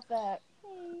more about that.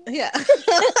 Yeah.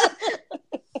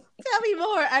 Tell me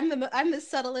more. I'm the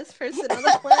subtlest person on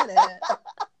the planet.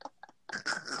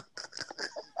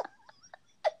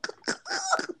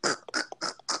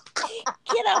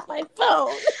 Get off my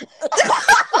phone.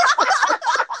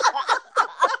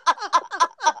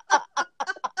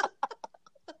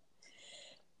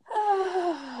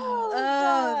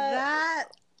 That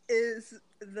is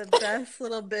the best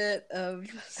little bit of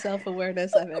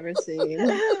self-awareness I've ever seen.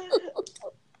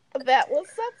 That was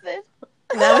something.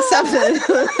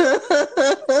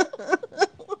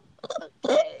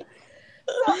 Okay.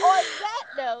 So on that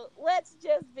note, let's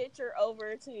just venture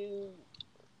over to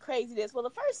craziness. Well, the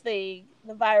first thing,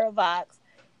 the Viral Vox,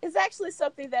 is actually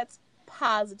something that's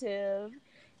positive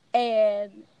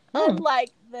and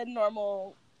unlike the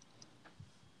normal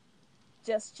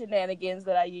just shenanigans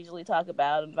that I usually talk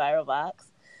about in Viral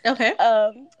Vox. Okay.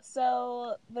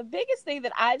 So the biggest thing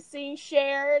that I've seen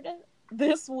shared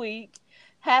this week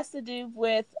has to do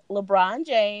with LeBron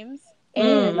James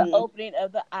and the opening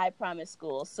of the I Promise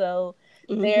School. So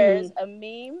there's a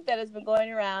meme that has been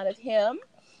going around of him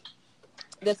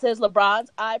that says LeBron's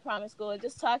I Promise School, and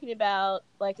just talking about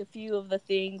like a few of the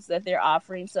things that they're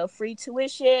offering. So free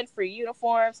tuition, free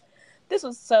uniforms. This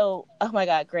was oh my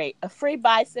God, great. A free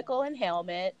bicycle and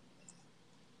helmet,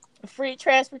 free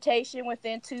transportation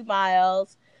within 2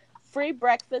 miles, free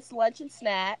breakfast, lunch, and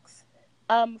snacks,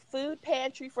 food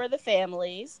pantry for the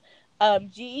families,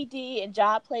 GED and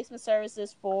job placement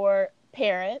services for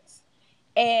parents,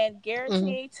 and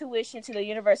guaranteed tuition to the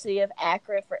University of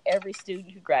Akron for every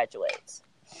student who graduates.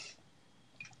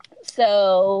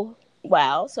 So,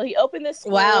 wow. So he opened this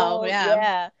school. Wow,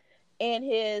 yeah. In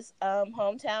his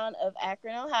hometown of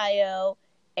Akron, Ohio.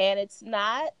 And it's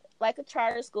not like a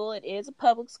charter school. It is a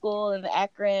public school, and the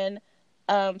Akron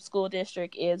school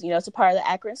district is, it's a part of the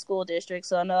Akron school district.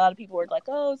 So I know a lot of people were like,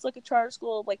 oh, it's like a charter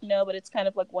school. Like, no, but it's kind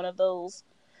of like one of those,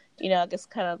 I guess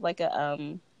kind of like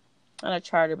a, not a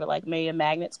charter, but like maybe a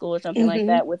magnet school or something like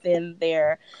that within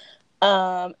there.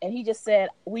 And he just said,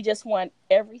 we just want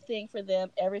everything for them,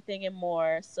 everything and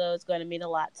more. So it's going to mean a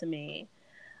lot to me.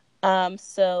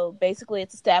 So basically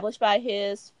it's established by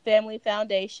his family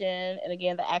foundation. And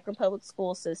again, the Akron Public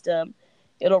School System.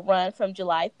 It'll run from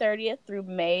July 30th through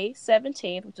May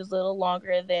 17th, which is a little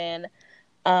longer than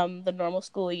the normal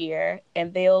school year.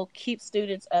 And they'll keep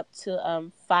students up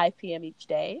to 5 p.m. each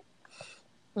day.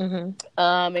 And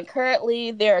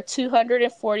currently there are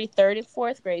 240 third and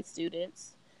fourth grade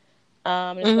students.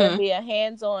 It's going to be a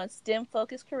hands-on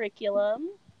STEM-focused curriculum.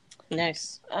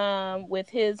 Nice. With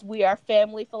his We Are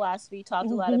Family philosophy, he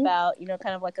talked a lot about,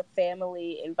 kind of like a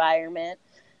family environment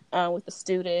with the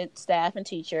student, staff, and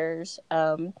teachers.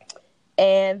 And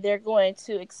they're going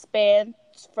to expand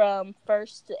from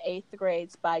 1st to 8th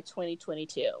grades by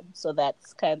 2022. So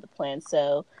that's kind of the plan.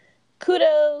 So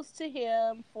kudos to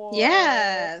him for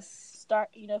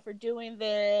for doing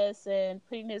this and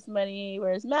putting his money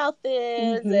where his mouth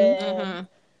is and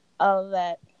all of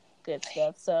that good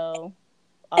stuff. So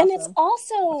awesome. And it's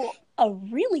also a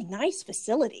really nice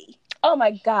facility. Oh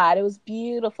my God, it was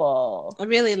beautiful.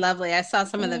 Really lovely. I saw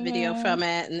some of the video from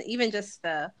it, and even just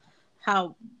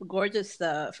how gorgeous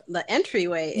the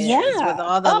entryway is with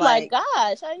all the my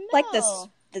gosh, I know. Like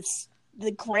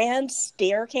the grand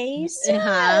staircase.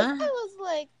 I was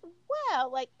like,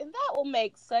 wow, and that will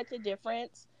make such a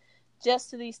difference just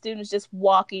to these students just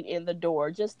walking in the door,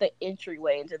 just the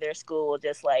entryway into their school,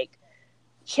 just like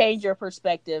change your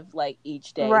perspective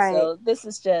each day. Right. So this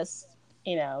is just,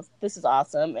 this is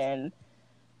awesome, and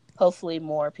hopefully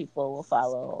more people will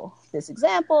follow this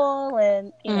example,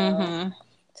 and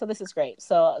so this is great.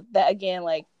 So that again,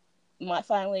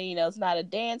 finally, it's not a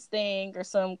dance thing or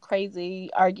some crazy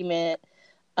argument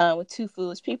with two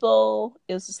foolish people.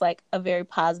 It was just a very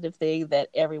positive thing that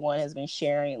everyone has been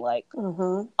sharing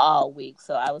all week.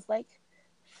 So I was like,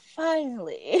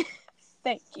 Finally.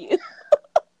 Thank you.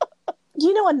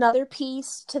 You know, another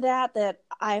piece to that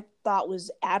I thought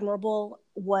was admirable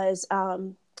was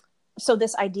so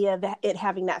this idea of it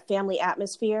having that family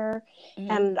atmosphere.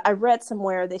 Mm-hmm. And I read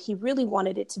somewhere that he really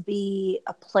wanted it to be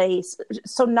a place,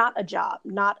 so not a job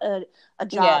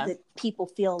that people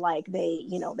feel like they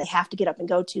have to get up and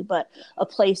go to, but a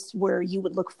place where you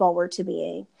would look forward to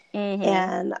being. Mm-hmm.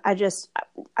 And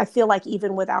I feel like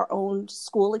even with our own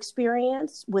school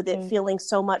experience, with it feeling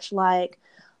so much like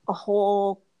a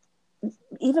whole,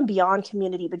 even beyond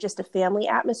community, but just a family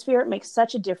atmosphere, it makes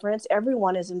such a difference.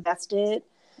 Everyone is invested.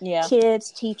 Yeah.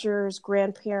 Kids, teachers,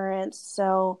 grandparents.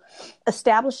 So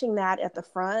establishing that at the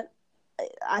front,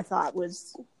 I thought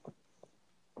was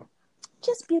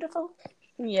just beautiful.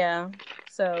 Yeah.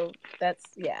 So that's,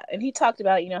 and he talked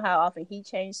about, how often he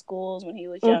changed schools when he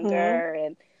was younger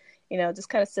and, just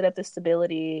kind of set up the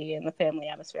stability and the family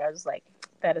atmosphere. I was like,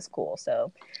 that is cool.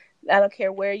 So I don't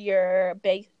care where your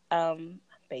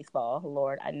baseball,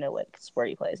 Lord, I know what sport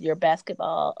he plays, your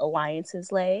basketball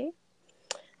alliances lay.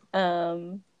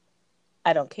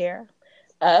 I don't care.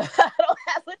 I don't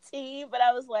have a team, but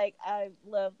I was like, I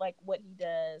love like what he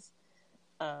does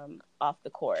off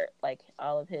the court, like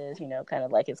all of his, kind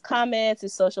of like his comments,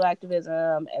 his social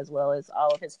activism, as well as all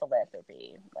of his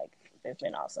philanthropy. Like, it's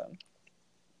been awesome.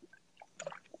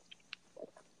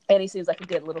 And he seems like a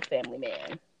good little family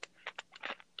man.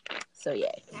 So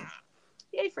yay.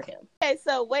 Yay for him. Okay,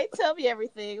 so wait, tell me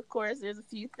everything. Of course, there's a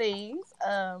few things.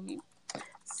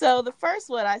 So the first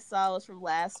one I saw was from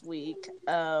last week.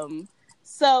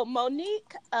 So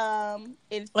Monique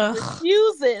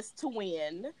refuses to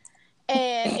win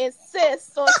and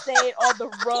insists on staying on the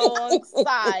wrong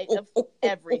side of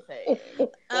everything.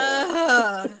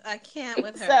 I can't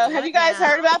with her. So have you guys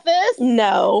heard about this?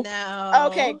 No.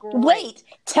 Okay, great. Wait,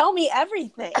 tell me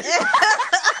everything. And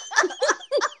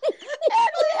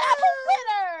we have a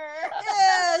winner.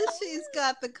 Yeah, she's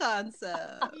got the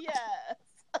concept. Yes.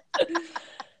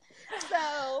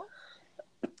 So,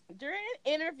 during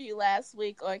an interview last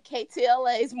week on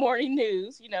KTLA's Morning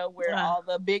News, where all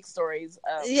the big stories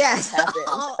happen.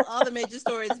 all the major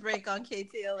stories break on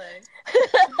KTLA.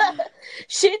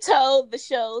 She told the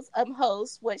show's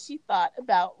host what she thought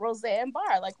about Roseanne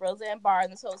Barr. Like, Roseanne Barr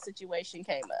and this whole situation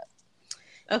came up.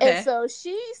 Okay. And so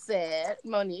she said,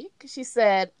 she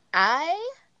said,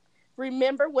 I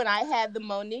remember when I had the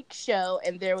Monique show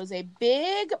and there was a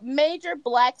big major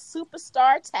black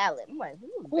superstar talent. I'm like,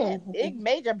 big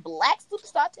major black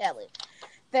superstar talent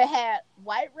that had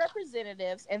white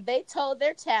representatives, and they told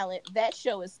their talent that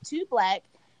show is too black,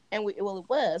 and it was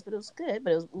good,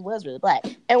 but it was really black,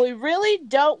 and we really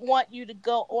don't want you to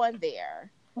go on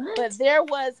there. What? But there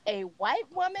was a white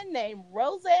woman named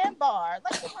Roseanne Barr,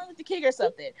 like Martin Luther King or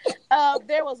something.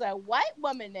 There was a white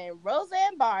woman named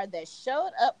Roseanne Barr that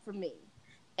showed up for me,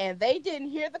 and they didn't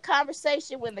hear the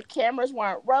conversation when the cameras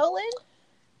weren't rolling.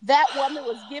 That woman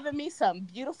was giving me some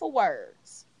beautiful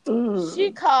words.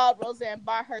 She called Roseanne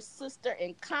Barr her sister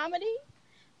in comedy,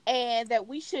 and that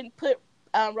we shouldn't put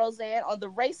Roseanne on the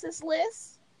racist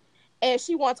list, and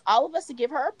she wants all of us to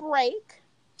give her a break.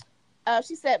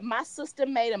 She said, my sister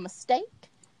made a mistake.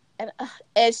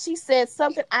 And she said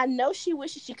something I know she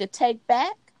wishes she could take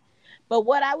back. But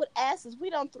what I would ask is we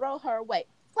don't throw her away.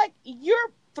 Like,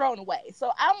 you're thrown away.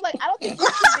 So I'm like, I don't think you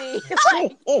should be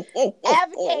like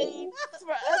advocating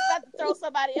for us not to throw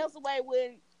somebody else away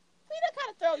when we don't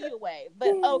kind of throw you away. But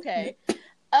okay.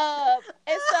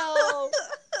 And so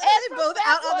they both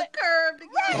out on the curb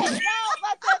together. Right, all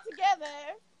like that together.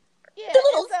 Yeah, the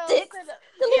little sticks.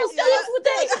 The little sticks with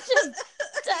that.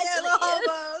 Little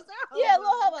hobos. Yeah,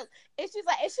 little hobos. And she's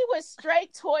like, and she went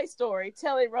straight Toy Story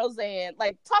telling Roseanne,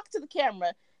 like, talk to the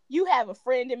camera. You have a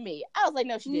friend in me. I was like,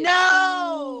 no, she didn't.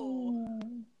 No.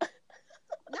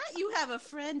 Not you have a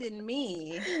friend in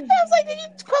me. I was like, did you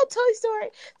quote Toy Story?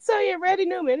 So yeah, Randy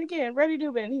Newman again. Randy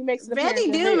Newman. He makes the Randy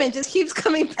Newman just keeps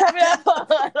coming up on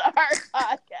our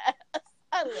podcast.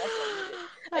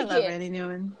 I love Randy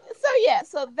Newman. So yeah,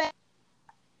 so that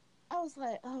I was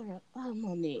like, oh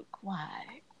Monique, why?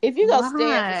 If you go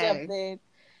stand for something.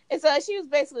 And so she was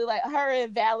basically like, her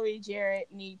and Valerie Jarrett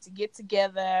need to get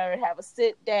together and have a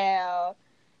sit down.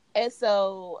 And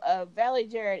so Valerie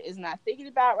Jarrett is not thinking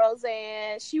about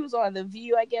Roseanne. She was on The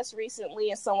View, I guess, recently,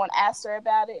 and someone asked her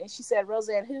about it, and she said,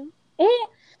 Roseanne who?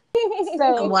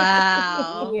 So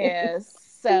wow. Yes.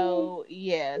 So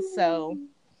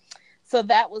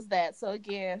that was that. So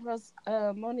again,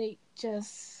 Monique,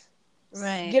 just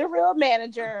get a real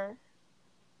manager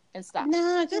and stop.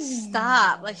 No, just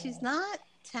stop. Like, she's not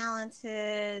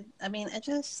talented. I mean,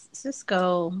 just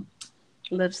go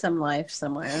live some life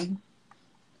somewhere.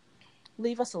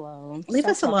 Leave us alone. Leave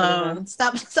us talking to alone. them.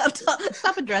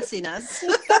 Stop addressing us.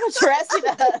 Stop addressing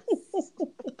us.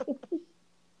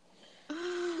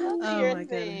 Oh Do your my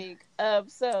thing.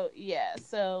 So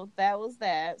that was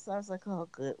that. So I was like, oh,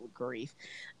 good grief.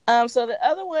 So the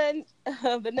other one,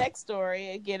 the next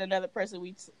story, again, another person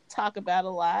we talk about a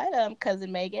lot,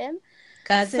 cousin Megan.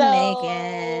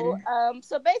 Megan.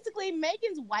 So basically,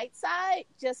 Megan's white side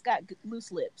just got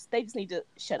loose lips. They just need to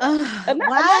shut up.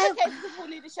 Another case, people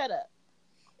need to shut up.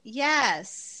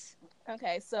 Yes.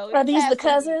 Okay, so are these the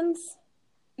cousins?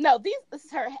 No, this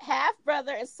is her half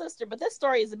brother and sister, but this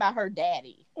story is about her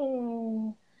daddy.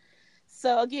 Mm.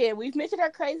 So again, we've mentioned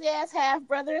her crazy ass half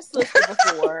brother and sister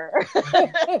before.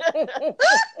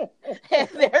 And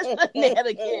their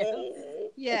shenanigans.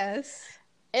 Yes.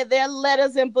 And their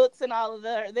letters and books and all of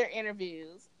their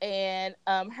interviews. And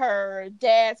her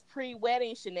dad's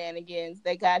pre-wedding shenanigans,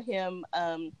 they got him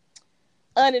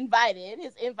uninvited,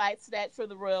 his invite snatched for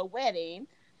the royal wedding.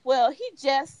 Well, he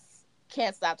just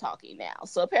can't stop talking now.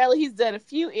 So apparently he's done a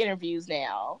few interviews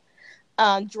now,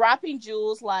 dropping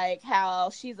jewels like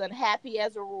how she's unhappy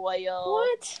as a royal.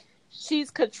 What?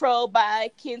 She's controlled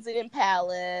by Kensington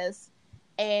Palace.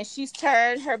 And she's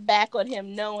turned her back on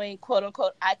him knowing, quote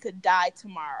unquote, I could die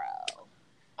tomorrow.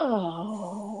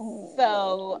 Oh.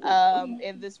 So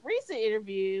in this recent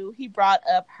interview, he brought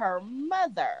up her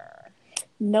mother.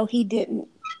 No, he didn't.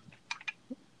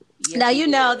 Yes, now you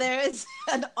know did. there is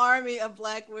an army of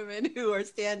Black women who are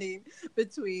standing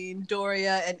between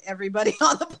Doria and everybody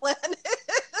on the planet.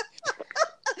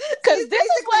 Because this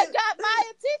is what got my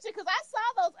attention. Because I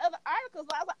saw those other articles.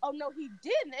 I was like, oh, no, he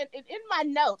didn't. And in my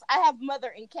notes, I have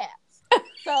mother in caps.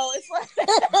 So it's like...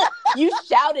 You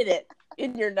shouted it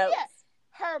in your notes. Yes.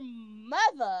 Her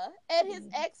mother and his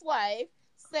ex-wife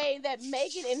saying that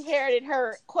Megan inherited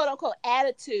her quote-unquote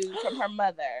attitude from her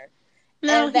mother.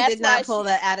 No, and he did not pull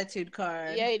that attitude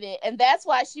card. Yeah, he did. And that's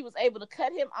why she was able to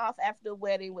cut him off after the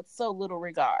wedding with so little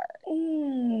regard.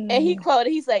 Mm. And he quoted,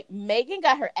 he's like, Megan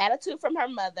got her attitude from her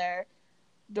mother.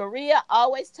 Doria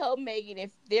always told Megan,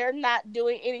 if they're not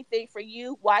doing anything for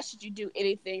you, why should you do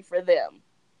anything for them?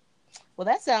 Well,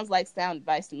 that sounds like sound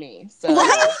advice to me. So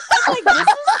Like,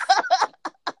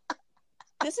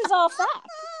 this is all fact.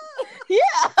 Yeah,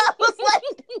 I was like,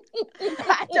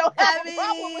 I don't have a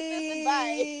problem with this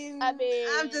advice. I mean,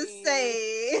 I'm just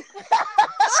saying.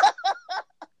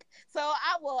 So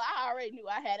I already knew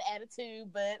I had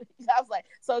attitude, but I was like,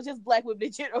 so it's just Black women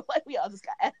in general, like we all just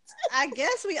got attitude. I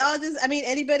guess we all just, I mean,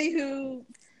 anybody who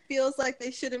feels like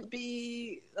they shouldn't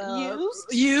be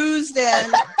used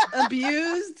and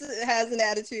abused has an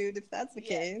attitude, if that's the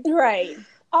case. Right.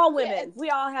 All women. We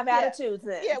all have attitudes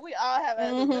then. Yeah, we all have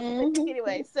attitudes. Mm-hmm.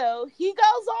 Anyway, so he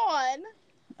goes on.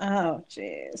 Oh,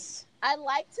 jeez. I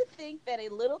like to think that a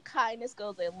little kindness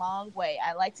goes a long way.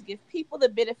 I like to give people the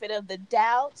benefit of the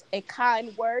doubt. A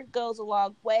kind word goes a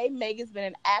long way. Megan's been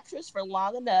an actress for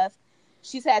long enough.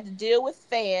 She's had to deal with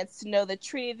fans to know that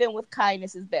treating them with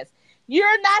kindness is best.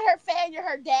 You're not her fan, you're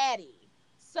her daddy.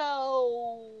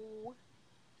 So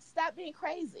stop being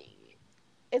crazy.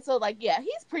 And so, like, yeah,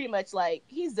 he's pretty much like,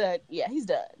 he's done. Yeah, he's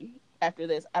done after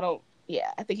this. I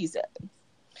think he's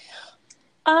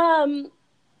done.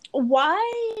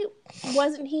 Why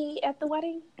wasn't he at the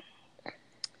wedding?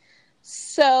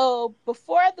 So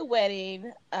before the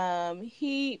wedding,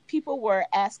 people were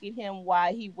asking him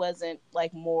why he wasn't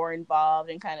like more involved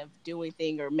in kind of doing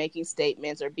things or making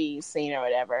statements or being seen or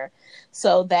whatever.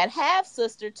 So that half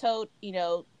sister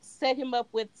set him up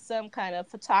with some kind of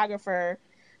photographer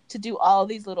to do all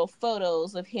these little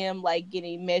photos of him like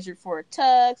getting measured for a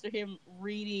tux or him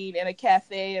reading in a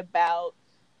cafe about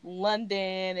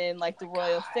London and like the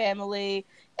royal family.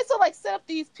 And so like set up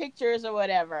these pictures or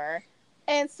whatever.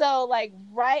 And so like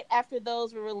right after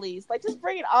those were released, like just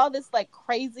bringing all this like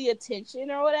crazy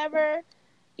attention or whatever,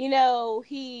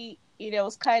 he,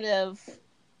 was kind of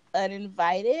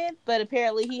uninvited, but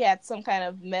apparently he had some kind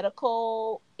of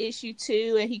medical issue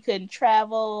too and he couldn't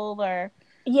travel or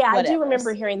yeah, whatever. I do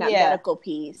remember hearing that medical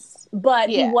piece, but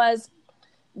he was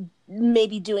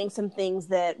maybe doing some things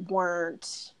that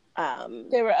weren't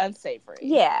they were unsavory.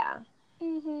 Yeah.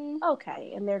 Mm-hmm.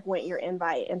 Okay, and there went your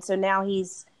invite, and so now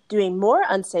he's doing more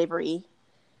unsavory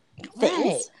things.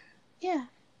 Right. Yeah.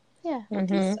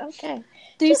 Mm-hmm. Okay.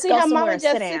 Do you see how Mama just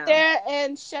sit sit there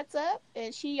and shuts up,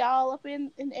 and she all up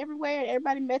in everywhere, and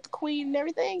everybody met the queen and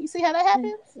everything? You see how that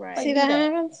happens? Right. See that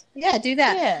happens? Yeah, do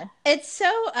that. Yeah. It's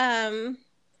so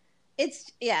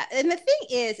and the thing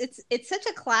is, it's such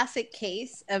a classic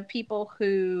case of people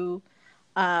who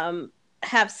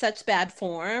have such bad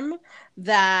form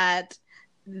that,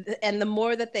 and the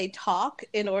more that they talk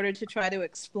in order to try to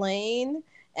explain,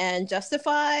 and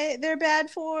justify their bad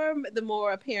form, the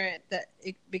more apparent that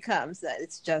it becomes that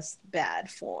it's just bad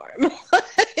form.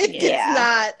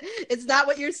 It's not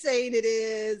what you're saying it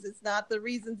is. It's not the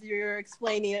reasons you're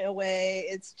explaining it away.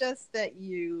 It's just that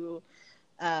you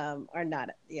are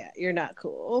not, you're not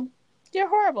cool. You're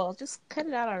horrible. Just cut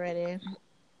it out already.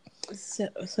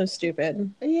 So stupid.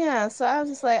 Yeah, so I was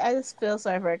just like, I just feel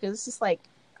sorry for her because it's just like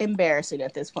embarrassing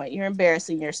at this point. You're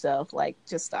embarrassing yourself. Like,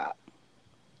 just stop.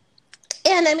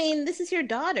 And I mean, this is your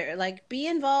daughter. Like, be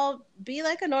involved, be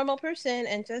like a normal person,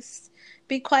 and just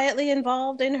be quietly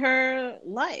involved in her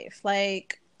life.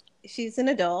 Like, she's an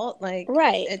adult. Like,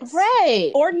 right,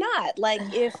 or not. Like,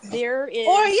 if there is,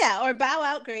 or bow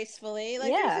out gracefully.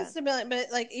 Like, there's just a million, but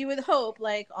like, you would hope,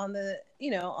 like, on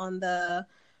the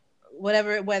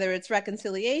whatever, whether it's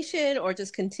reconciliation or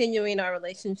just continuing our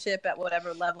relationship at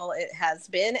whatever level it has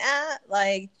been at,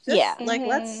 like, just, like,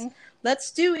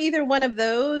 let's do either one of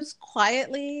those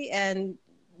quietly and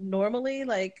normally,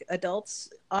 like adults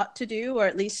ought to do, or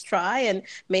at least try. And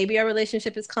maybe our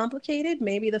relationship is complicated,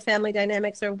 maybe the family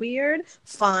dynamics are weird,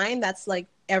 fine, that's like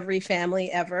every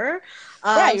family ever.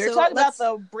 Right, you're talking about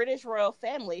the British royal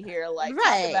family here, like,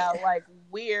 talking about like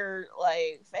weird,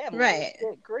 like, family, right?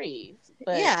 Good grief.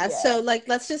 But, so like,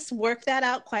 let's just work that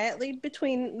out quietly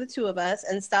between the two of us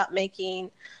and stop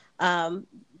putting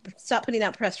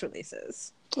out press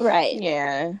releases. Right.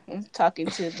 Yeah. Talking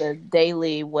to the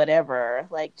daily whatever.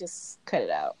 Like, just cut it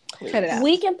out. Please. Cut it out.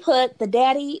 We can put the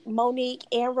daddy, Monique,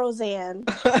 and Roseanne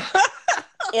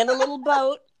in a little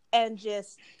boat and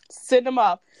just send them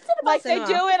off. Like they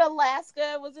do in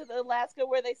Alaska. Was it Alaska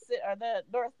where they sit, or the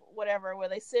North, whatever, where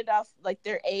they send off like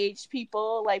their aged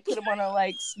people, like put them on a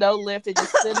like snow lift and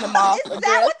just send them off? Is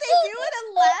that what they do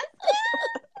in Alaska?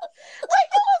 Like,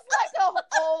 it was like a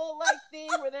whole like thing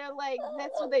where they're like,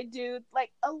 that's what they do.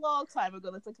 Like a long time ago,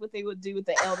 that's like what they would do with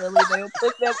the elderly. They would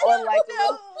put them on like.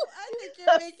 No, I think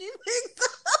you're making things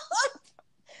up.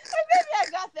 Or maybe I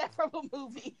got that from a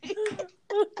movie.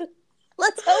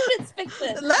 Let's hope it's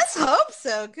fiction. Let's hope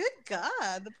so. Good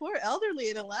God, the poor elderly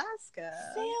in Alaska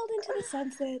sailed into the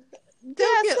sunset.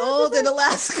 Don't get old in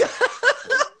Alaska.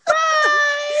 Bye.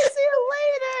 See you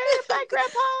later. Bye,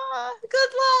 Grandpa.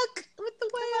 Good luck with the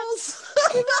whales.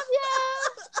 We love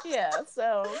you. Yeah.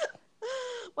 So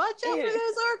watch out for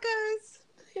those orcas.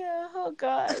 Yeah. Oh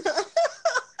gosh.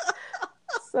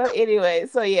 So anyway,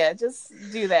 just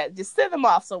do that. Just send them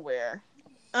off somewhere.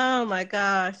 Oh my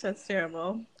gosh, that's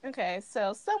terrible. Okay,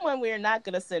 so someone we're not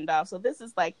going to send off. So this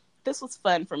was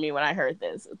fun for me when I heard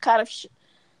this. Kind of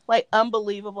like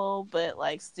unbelievable, but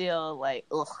like still like,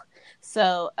 ugh.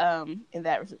 So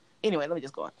anyway, let me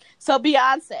just go on. So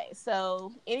Beyonce.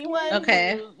 So anyone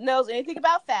who knows anything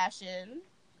about fashion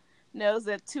knows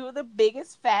that two of the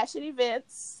biggest fashion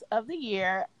events of the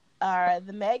year are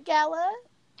the Met Gala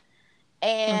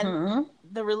and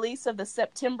the release of the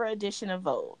September edition of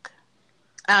Vogue.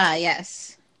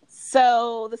 Yes.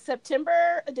 So the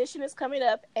September edition is coming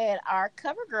up, and our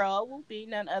cover girl will be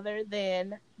none other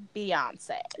than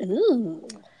Beyonce. Ooh.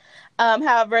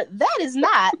 However, that is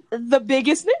not the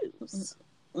biggest news.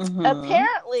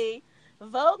 Apparently,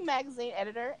 Vogue magazine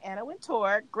editor Anna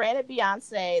Wintour granted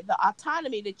Beyonce the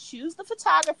autonomy to choose the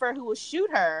photographer who will shoot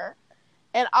her,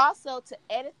 and also to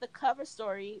edit the cover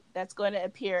story that's going to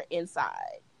appear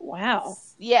inside. Wow.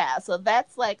 Yeah, so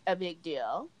that's like a big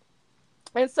deal.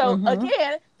 And so,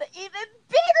 again, the even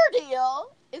bigger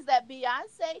deal is that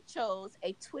Beyonce chose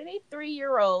a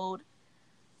 23-year-old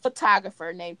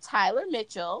photographer named Tyler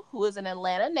Mitchell, who is an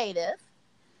Atlanta native,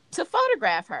 to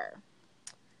photograph her.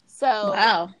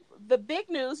 So, the big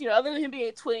news, other than him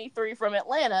being 23 from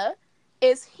Atlanta,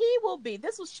 is he will be,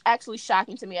 this was actually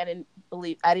shocking to me. I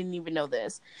didn't even know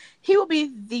this. He will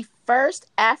be the first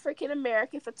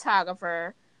African-American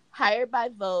photographer hired by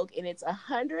Vogue in its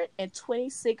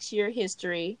 126-year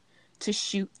history to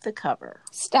shoot the cover.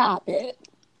 Stop it.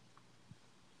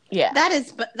 Yeah. That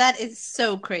is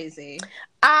so crazy.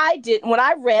 When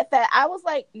I read that, I was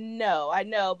like, no, I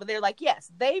know. But they're like, yes,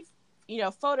 they've,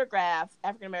 photographed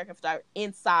African-American photographers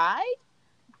inside,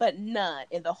 but none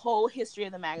in the whole history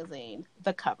of the magazine,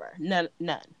 the cover. None.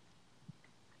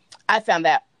 I found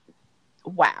that,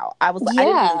 wow. I was like, I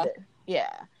didn't believe it.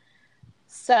 Yeah.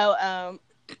 So,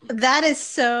 that is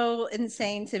so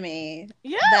insane to me.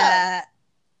 Yeah.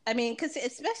 Because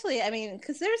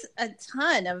there's a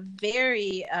ton of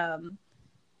very,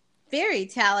 very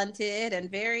talented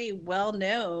and very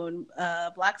well-known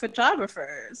Black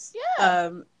photographers. Yeah.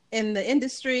 In the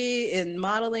industry, in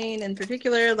modeling in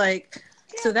particular,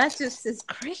 so that just is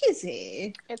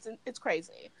crazy. It's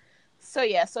crazy. So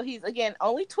so he's again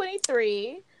only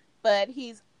 23, but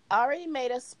he's already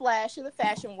made a splash in the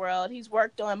fashion world. He's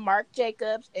worked on Marc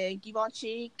Jacobs and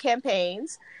Givenchy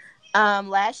campaigns.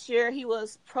 Last year, he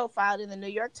was profiled in the New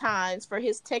York Times for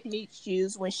his techniques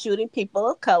used when shooting people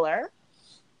of color.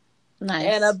 Nice.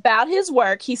 And about his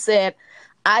work, he said,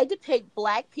 I depict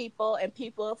Black people and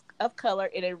people of color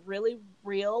in a really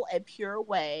real and pure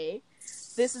way.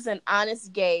 This is an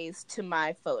honest gaze to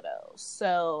my photos.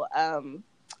 So I'm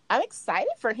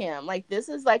excited for him. Like, this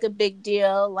is like a big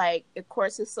deal. Like, of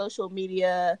course, his social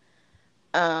media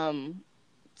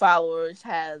followers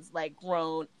has like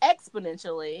grown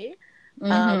exponentially.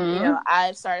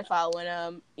 I've started following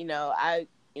him. I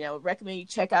recommend you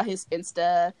check out his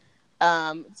Insta.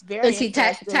 It's very is he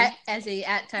interesting. is he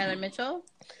at Tyler Mitchell?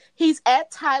 He's at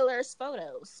Tyler's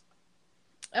Photos.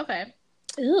 Okay.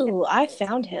 Ooh, I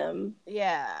found him.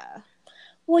 Yeah.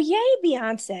 Well, yay,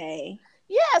 Beyonce.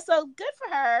 Yeah, so good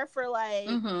for her for like,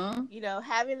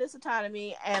 having this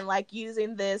autonomy and like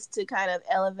using this to kind of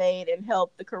elevate and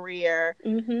help the career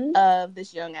of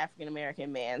this young African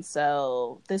American man.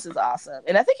 So this is awesome.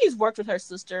 And I think he's worked with her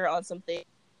sister on something.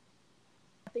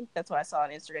 I think that's what I saw on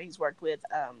Instagram. He's worked with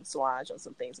Solange on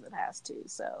some things in the past too.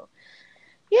 So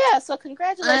yeah, so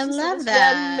congratulations to this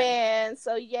young man.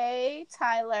 So yay,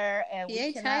 Tyler. And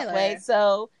we cannot wait.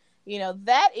 So,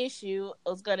 that issue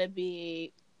was going to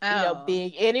be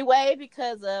big anyway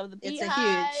because of the Beehive. It's a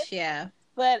huge, yeah.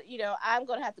 But, I'm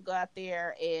going to have to go out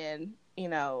there and,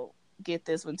 get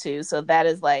this one too. So that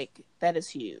is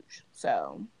huge.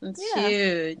 So it's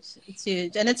huge. It's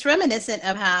huge. And it's reminiscent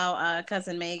of how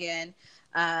Cousin Megan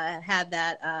had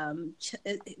that,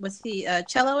 was he a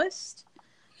celloist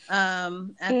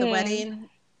at the wedding?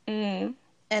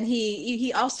 And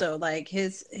he also, like,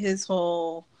 his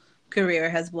whole career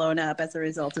has blown up as a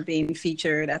result of being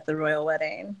featured at the royal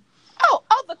wedding. Oh,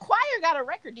 the choir got a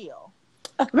record deal.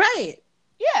 Right.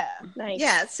 Yeah. Nice.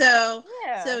 Yeah. So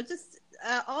just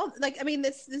all, like, I mean,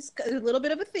 this a little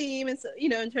bit of a theme. It's,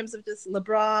 in terms of just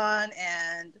LeBron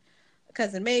and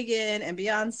Cousin Megan and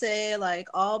Beyonce, like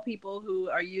all people who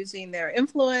are using their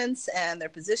influence and their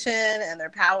position and their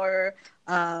power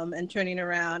and turning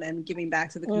around and giving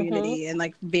back to the community in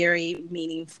like very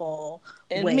meaningful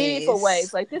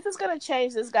ways. Like, this is going to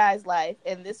change this guy's life.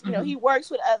 And this, he works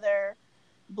with other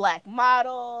Black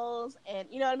models and,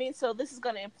 you know what I mean? So this is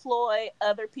going to employ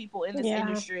other people in this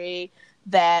industry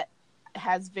that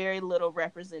has very little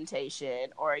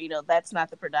representation, or, that's not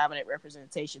the predominant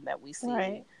representation that we see.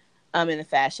 Right. In the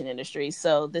fashion industry.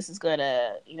 So this is going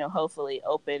to, hopefully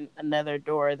open another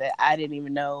door that I didn't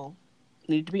even know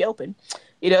needed to be open,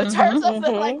 in terms of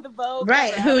the Vogue.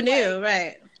 Right. Who knew? Like,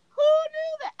 right. Who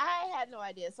knew that? I had no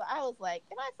idea. So I was like,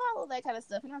 and I follow that kind of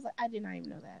stuff. And I was like, I did not even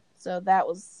know that. So that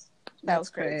was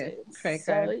crazy.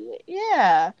 So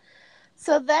yeah.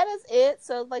 So that is it.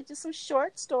 So like just some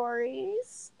short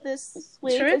stories this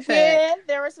week. Terrific. Again,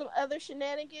 there were some other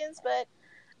shenanigans, but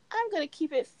I'm going to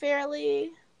keep it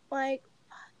fairly like,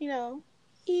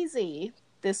 easy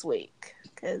this week.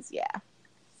 Because,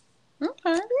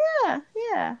 Okay.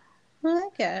 Yeah. I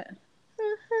like it.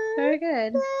 Very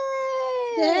good.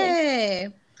 Yay.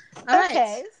 All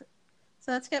right.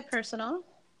 So let's get personal.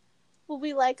 Will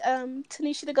we like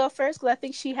Tanisha to go first? Because I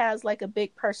think she has like a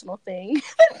big personal thing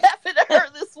that happened to her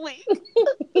this week.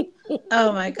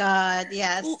 Oh my God.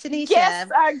 Yes. Tanisha.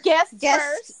 Our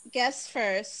guest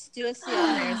first. Do us the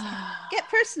honors. Get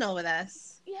personal with us.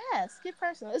 Yes, get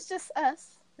personal. It's just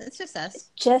us. It's just us.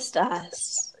 Just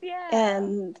us. Yeah.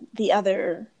 And the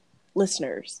other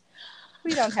listeners.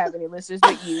 We don't have any listeners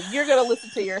but you. You're going to listen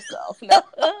to yourself. No.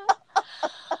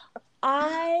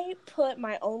 I put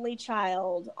my only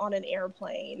child on an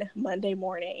airplane Monday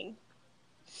morning.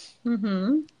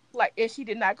 Like, if she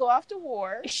did not go off to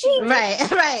war.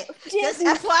 Right. Just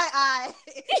FYI,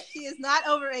 she is not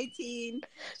over 18.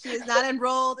 She is not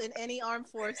enrolled in any armed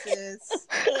forces.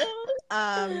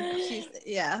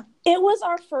 It was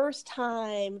our first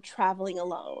time traveling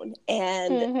alone,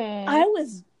 and I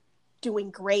was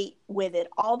doing great with it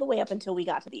all the way up until we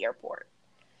got to the airport.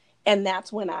 And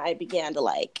that's when I began to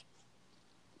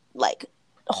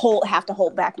have to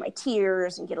hold back my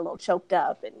tears and get a little choked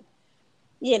up, and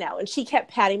and she kept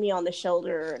patting me on the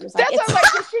shoulder and was like, "That's what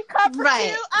did she comfort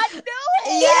you? I knew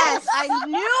it. Yes, I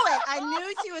knew it. I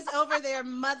knew she was over there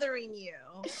mothering you."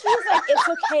 She was like, "It's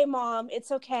okay, Mom.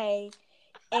 It's okay."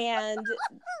 And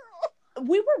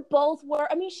we were both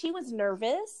she was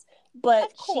nervous,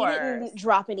 but she didn't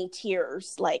drop any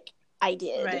tears like I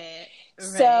did. Right.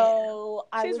 So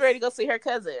she was ready to go see her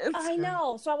cousins. I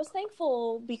know. So I was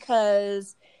thankful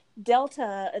because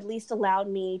Delta at least allowed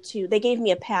me they gave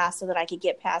me a pass so that I could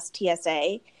get past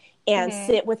TSA and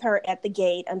sit with her at the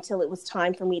gate until it was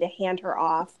time for me to hand her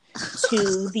off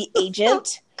to the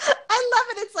agent. I love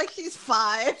it. It's like she's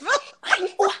 5.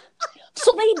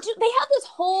 So they have this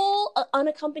whole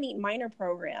unaccompanied minor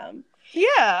program.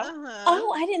 Yeah.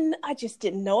 Oh, I just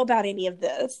didn't know about any of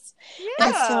this. Yeah.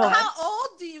 And so, how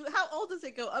old does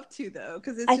it go up to though?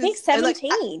 Because I think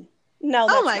 17. No,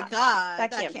 oh my not, god, that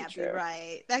can't be true.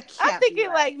 Right. That can't. I'm thinking be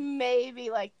right. like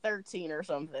maybe like 13 or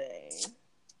something,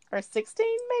 or 16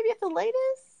 maybe at the latest.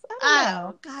 I don't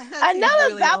know. God, I know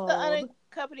really about old. the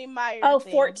unaccompanied minor. Oh,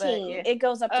 thing, 14. Yeah. It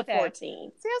goes up to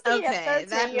 14. See, I was thinking, Okay,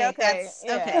 13. that's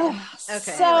okay.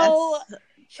 Okay. So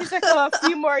she's like, oh, a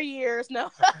few more years.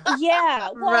 No. yeah,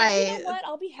 well, right. You know what?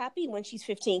 I'll be happy when she's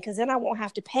 15 because then I won't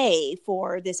have to pay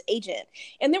for this agent.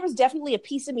 And there was definitely a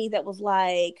piece of me that was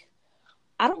like,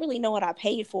 I don't really know what I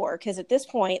paid for because at this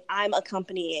point I'm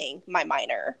accompanying my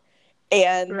minor,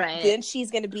 and then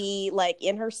she's going to be like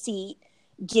in her seat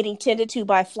getting tended to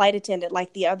by a flight attendant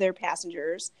like the other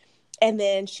passengers, and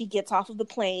then she gets off of the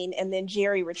plane and then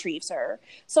Jerry retrieves her.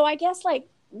 So I guess like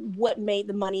what made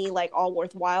the money like all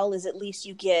worthwhile is at least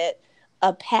you get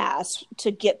a pass to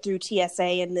get through TSA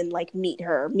and then like meet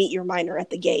your minor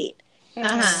at the gate.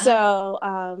 So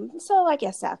I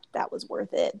guess that was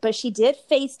worth it. But she did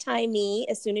FaceTime me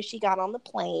as soon as she got on the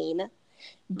plane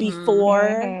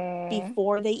before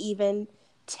they even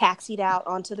taxied out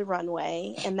onto the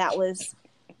runway, and that was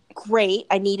great.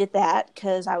 I needed that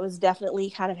because I was definitely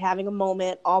kind of having a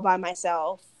moment all by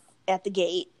myself at the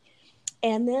gate.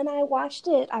 And then I watched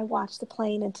the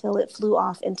plane until it flew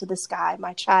off into the sky.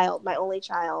 My only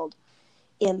child,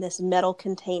 in this metal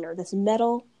container, this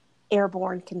metal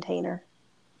airborne container.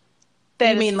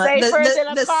 That you mean like safer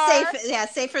than a car?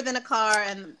 Safer than a car,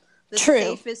 and the true.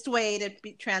 Safest way to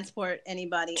transport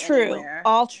anybody true. Anywhere.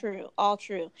 All true.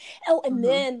 Oh, and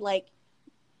then like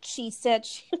she said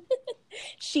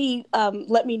she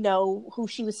let me know who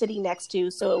she was sitting next to.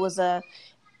 So it was a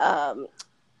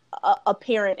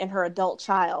parent and her adult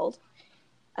child.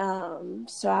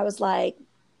 So I was like,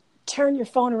 turn your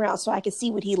phone around so I can see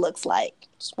what he looks like.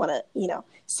 Just want to,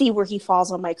 see where he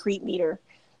falls on my creep meter.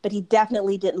 But he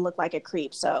definitely didn't look like a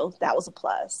creep, so that was a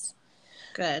plus.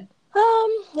 Good.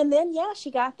 And then she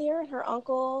got there, and her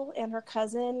uncle and her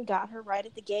cousin got her right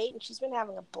at the gate, and she's been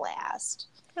having a blast.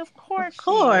 Of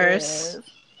course.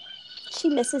 She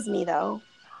misses me though.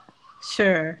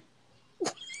 Sure.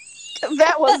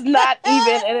 That was not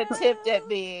even an attempt at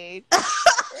being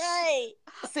right.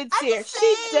 sincere.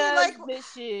 She does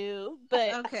miss you,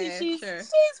 but she's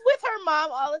with her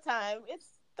mom all the time. It's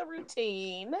the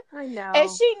routine. I know. And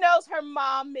she knows her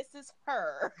mom misses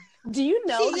her. Do you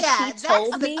know that she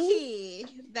told me? Key.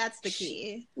 That's the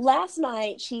key. Last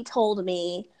night she told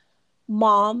me,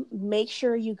 Mom, make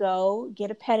sure you go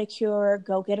get a pedicure,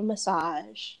 go get a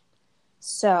massage.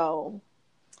 So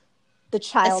the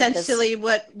child essentially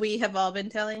what we have all been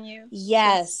telling you.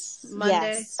 Yes. Monday.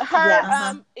 Yes.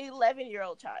 Her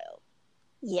 11-year-old child.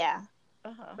 Yeah.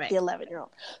 Right. The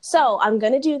 11-year-old. So I'm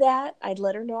going to do that. I'd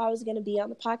let her know I was going to be on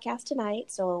the podcast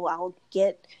tonight. So I'll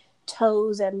get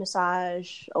toes and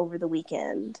massage over the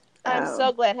weekend. I'm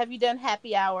so glad. Have you done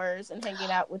happy hours and hanging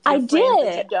out with your friends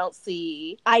that you don't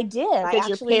see? I did. Because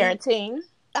you're parenting.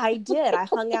 I did. I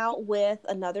hung out with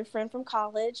another friend from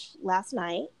college last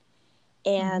night.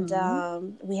 And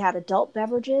we had adult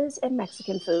beverages and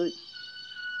Mexican food.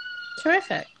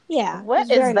 Terrific. Yeah.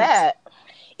 What is that? Nice.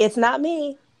 It's not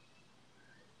me.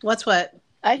 What's what?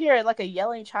 I hear it like a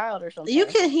yelling child or something. You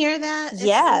can hear that?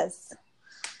 Yes.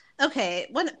 Okay.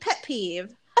 One pet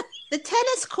peeve. The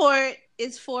tennis court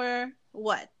is for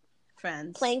what,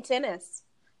 friends? Playing tennis.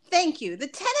 Thank you. The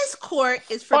tennis court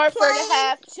is for to playing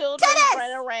have children tennis!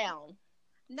 run around.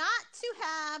 Not to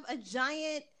have a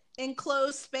giant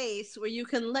enclosed space where you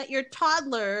can let your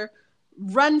toddler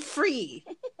run free.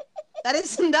 That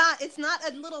is not, it's not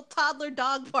a little toddler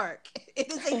dog park.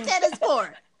 It is a tennis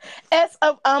court. As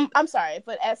I'm sorry,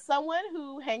 but as someone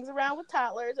who hangs around with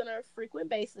toddlers on a frequent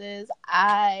basis,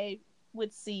 I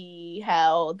would see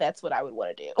how that's what I would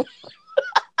want to do.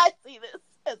 I see this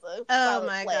as a oh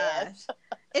my plan. Gosh.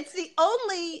 It's the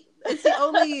only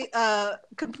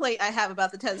complaint I have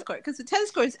about the tennis court, because the tennis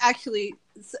court is actually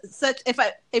such,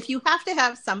 if you have to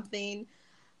have something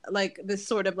like this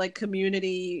sort of like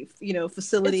community,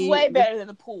 facility, it's way better than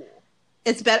the pool.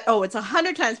 It's better. Oh, it's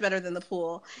 100 times better than the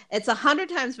pool. It's 100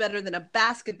 times better than a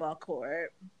basketball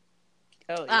court.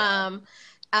 Oh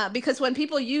yeah. Because when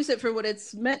people use it for what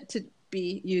it's meant to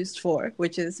be used for,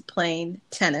 which is playing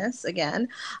tennis again,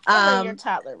 your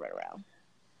toddler run around.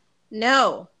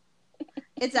 No,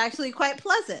 it's actually quite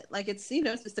pleasant. Like it's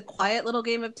just a quiet little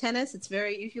game of tennis. It's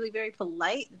usually very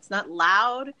polite. It's not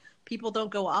loud. people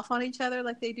don't go off on each other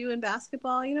like they do in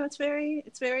basketball. You know, it's very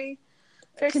Very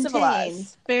contained,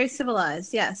 civilized. very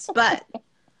civilized. Yes, but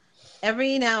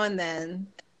every now and then,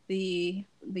 the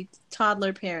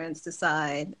toddler parents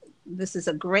decide this is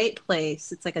a great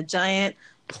place. It's like a giant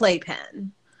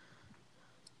playpen.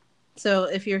 So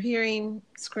if you're hearing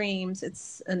screams,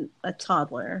 it's a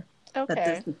toddler that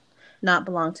Okay. does not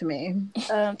belong to me.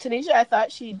 Tanisha, I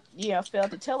thought she, failed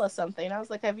to tell us something. I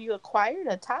was like, have you acquired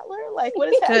a toddler? Like, what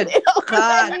is Good happening?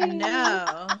 God,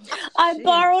 no. I Jeez.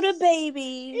 borrowed a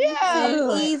baby Yeah.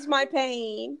 to ease my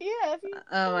pain. Yeah.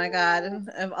 Oh my God! And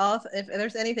if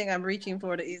there's anything I'm reaching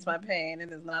for to ease my pain,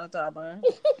 it is not a toddler.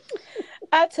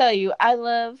 I tell you, I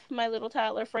love my little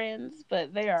toddler friends,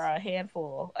 but they are a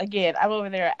handful. Again, I'm over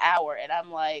there an hour, and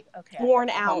I'm like, okay, I Worn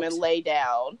gotta go home out. and lay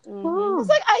down. Mhm. It's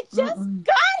like I just Mm-mm.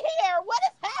 got here. What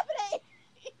is happening?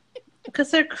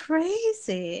 Because they're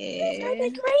crazy. Are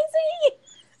they crazy?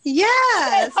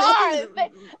 Yes. They are.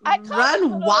 I call them Run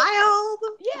little- wild.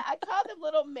 Yeah, I call them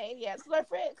little maniacs. My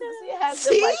friend, she has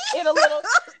See? them like in a little.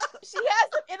 She has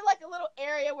them in like a little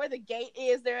area where the gate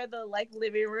is. They're in the like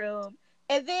living room,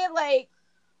 and then like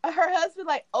her husband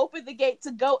like opened the gate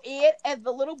to go in, and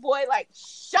the little boy like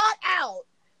shot out,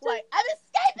 like I'm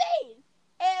escaping,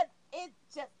 and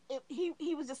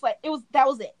he was just like that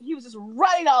was it. He was just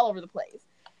running all over the place.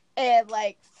 And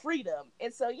like freedom,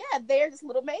 and so yeah, they're just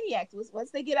little maniacs.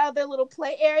 Once they get out of their little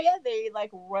play area, they like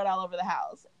run all over the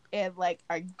house and like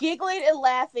are giggling and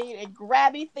laughing and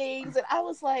grabbing things. And I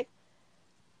was like,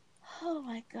 oh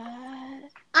my God.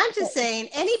 I'm just saying,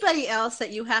 anybody else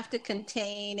that you have to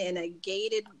contain in a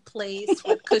gated place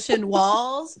with cushioned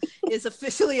walls is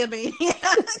officially a maniac.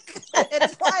 It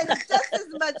applies just as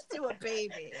much to a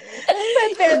baby.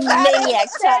 But they're not Maniac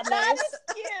they're not toddlers.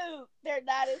 as cute. They're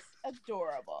not as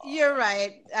adorable. You're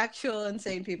right. Actual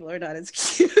insane people are not as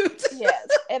cute. Yes,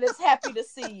 and it's happy to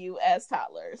see you as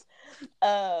toddlers.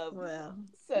 Well,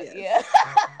 So yes. yeah.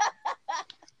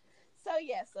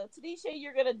 So Tanisha,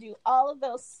 you're gonna do all of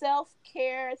those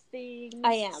self-care things.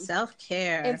 I am.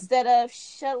 Self-care. Instead of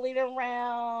shuttling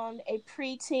around a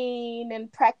preteen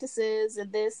and practices and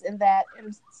this and that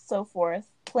and so forth.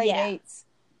 Play dates.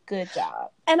 Good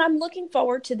job. And I'm looking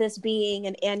forward to this being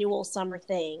an annual summer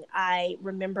thing. I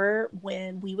remember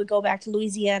when we would go back to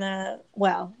Louisiana.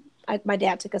 Well, my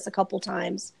dad took us a couple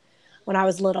times when I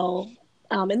was little.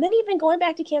 And then even going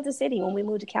back to Kansas City when we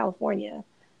moved to California.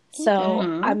 So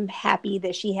Mhm. I'm happy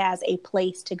that she has a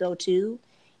place to go to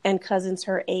and cousins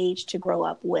her age to grow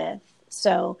up with.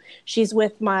 So she's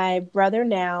with my brother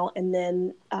now. And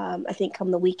then I think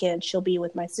come the weekend, she'll be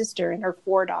with my sister and her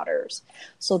 4 daughters.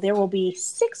 So there will be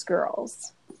 6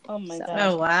 girls. Oh my So- gosh.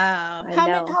 Oh, wow. I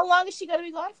know. How long is she gonna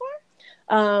be gone for?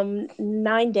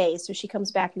 9 days. So she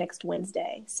comes back next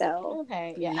Wednesday. So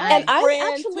Okay, yeah. Nice. I And I have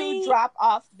friends actually- who drop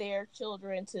off their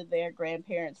children to their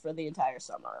grandparents for the entire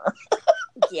summer.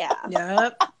 yeah,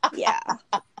 Yep. yeah,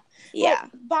 yeah.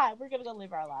 Like, bye. We're gonna go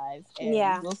live our lives. And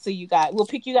Yeah. we'll see you guys. We'll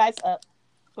pick you guys up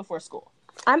before school.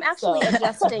 I'm actually So-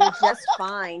 adjusting just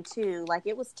fine too. Like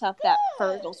it was tough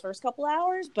those first couple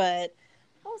hours, but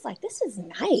I was like, this is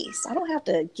nice. I don't have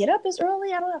to get up as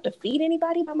early. I don't have to feed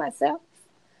anybody by myself.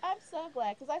 I'm so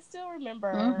glad because I still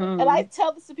remember, Mhm. and I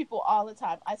tell this to people all the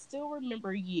time. I still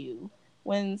remember you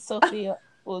when Sophia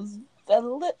was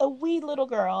a wee little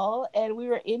girl, and we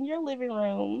were in your living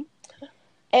room,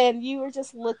 and you were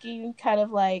just looking kind of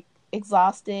like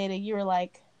exhausted, and you were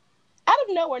like, out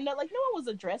of nowhere, no one was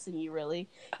addressing you really.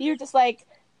 You were just like,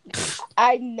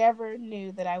 I never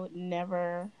knew that I would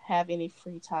never have any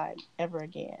free time ever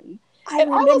again. I And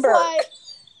remember. I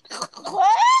was like,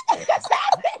 what? What's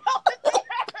happening over there?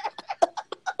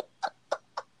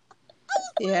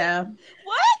 Yeah.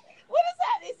 What is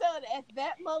happening? So at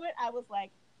that moment, I was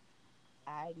like,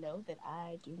 I know that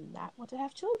I do not want to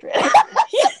have children.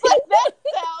 Like, that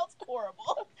sounds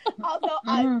horrible. Although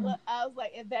I was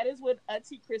like, and that is when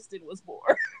Auntie Kristen was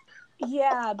born.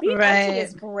 Yeah, being Right. auntie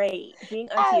is great. Being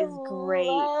auntie is great.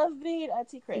 I love being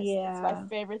Auntie Kristen. It's my Yeah.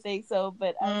 favorite thing. So,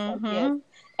 but I was like, yes. Mhm.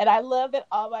 And I love that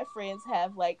all my friends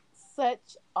have like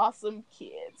such awesome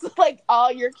kids. Like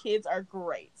all your kids are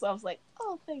great. So I was like,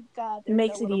 oh, thank God. There's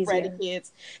Makes no it little bratty easier.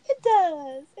 kids. It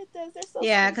does. It does. They're so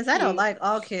Yeah, sweet because and I don't cute. like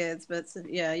all kids, but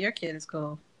yeah, your kid is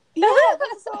cool. Yeah,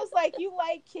 so it's like you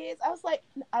like kids. I was like,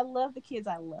 I love the kids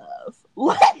I love.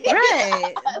 Like,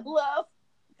 Right. I love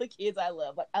the kids I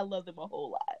love. Like I love them a whole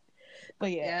lot.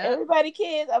 But yeah, Yeah. everybody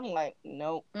kids, I'm like,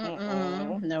 nope.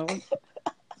 No.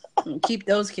 Keep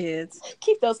those kids.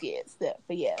 Keep those kids. Yeah,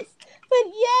 but yes. But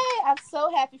yay, I'm so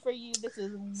happy for you. This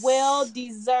is well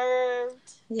deserved.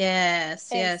 Yes,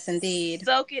 And yes, indeed.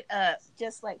 Soak it up.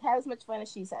 Just like have as much fun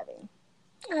as she's having.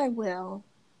 I will.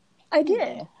 I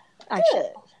did. Actually.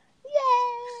 Good.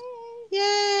 Yay!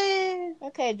 Yay!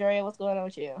 Okay, Drea, what's going on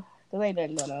with you? Because ain't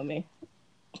nothing going on with me.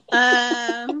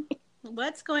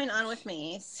 What's going on with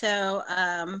me? So,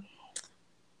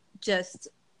 just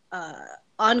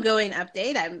ongoing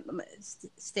update. I'm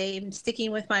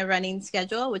sticking with my running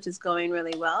schedule, which is going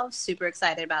really well. Super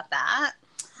excited about that.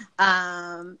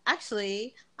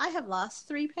 Actually, I have lost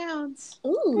 3 pounds.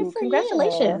 Ooh,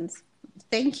 congratulations. You.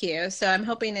 Thank you. So I'm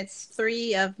hoping it's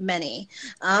 3 of many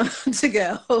to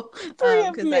go. 3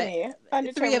 of many.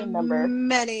 3 of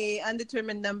many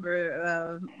undetermined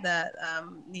number that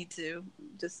need to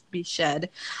just be shed.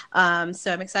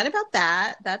 So I'm excited about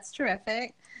that. That's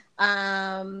terrific.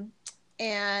 And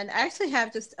I actually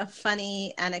have just a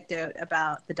funny anecdote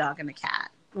about the dog and the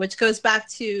cat, which goes back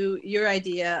to your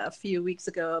idea a few weeks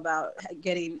ago about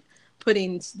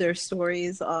putting their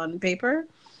stories on paper.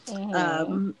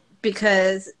 Mm-hmm.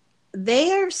 Because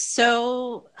they are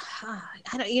so,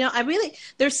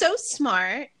 they're so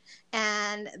smart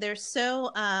and they're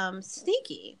so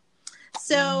sneaky.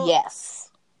 So yes,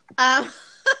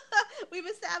 we've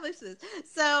established this.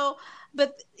 So,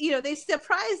 but they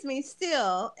surprise me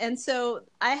still. And so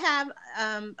I have,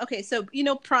 so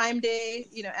Prime Day,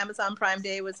 Amazon Prime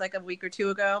Day was like a week or 2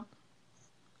 ago,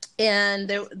 and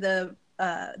the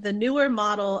newer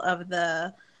model of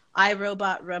the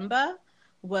iRobot Roomba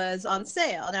was on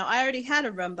sale. Now, I already had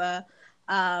a Roomba,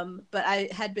 but I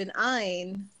had been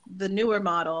eyeing the newer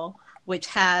model, which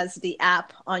has the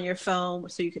app on your phone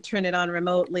so you could turn it on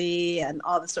remotely and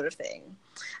all this sort of thing.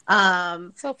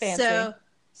 So fancy.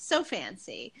 So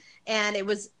fancy. And it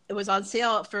was on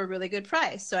sale for a really good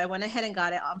price. So I went ahead and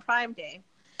got it on Prime Day.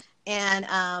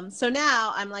 And so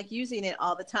now I'm like using it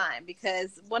all the time,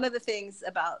 because one of the things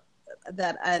about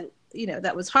that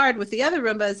that was hard with the other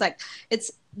Roomba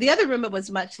is the other Roomba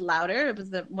was much louder. It was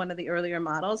one of the earlier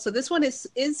models. So this one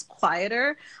is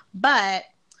quieter, but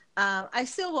I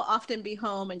still will often be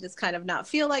home and just kind of not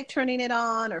feel like turning it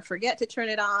on or forget to turn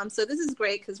it on. So this is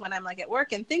great because when I'm like at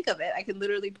work and think of it, I can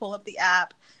literally pull up the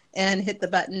app and hit the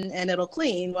button and it'll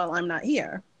clean while I'm not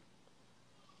here.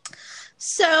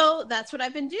 So that's what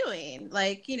I've been doing,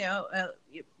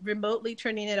 remotely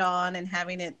turning it on and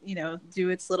having it, do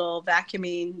its little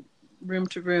vacuuming room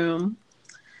to room.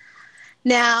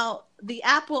 Now, the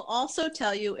app will also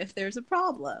tell you if there's a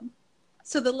problem.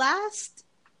 So the last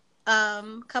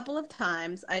couple of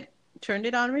times I turned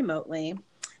it on remotely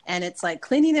and it's like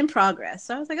cleaning in progress.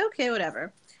 So I was like, okay,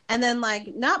 whatever. And then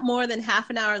not more than half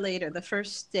an hour later, the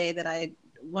first day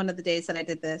one of the days that I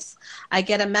did this, I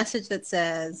get a message that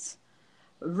says,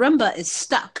 Roomba is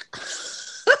stuck.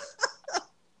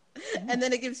 And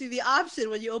then it gives you the option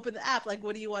when you open the app,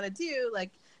 what do you want to do?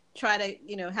 Try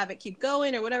to, have it keep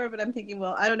going or whatever. But I'm thinking,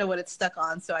 well, I don't know what it's stuck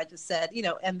on. So I just said,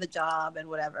 end the job and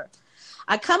whatever.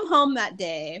 I come home that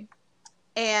day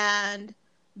and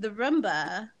the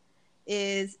Roomba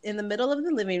is in the middle of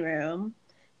the living room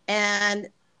and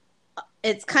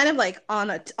it's kind of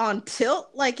on tilt.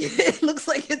 It looks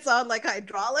like it's on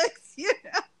hydraulics,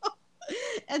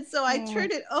 And so I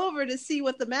turned it over to see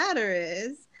what the matter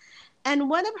is. And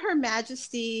one of Her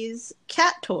Majesty's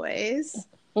cat toys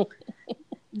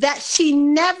that she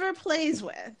never plays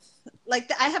with.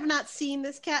 I have not seen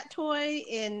this cat toy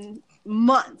in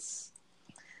months.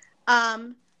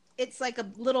 It's like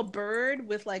a little bird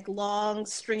with long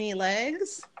stringy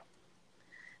legs.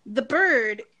 The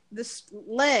bird, the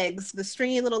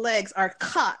stringy little legs are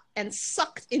caught and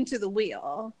sucked into the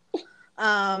wheel.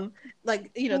 The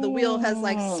wheel has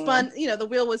spun, the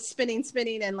wheel was spinning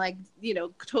and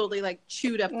totally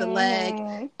chewed up the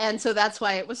leg. And so that's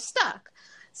why it was stuck.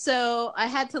 So I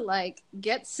had to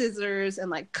get scissors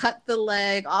and cut the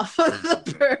leg off of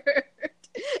the bird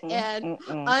and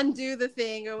undo the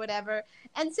thing or whatever.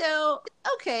 And so,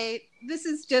 okay, this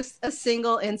is just a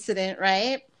single incident,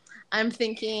 right? I'm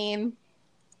thinking,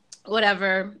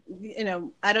 whatever,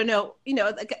 I don't know,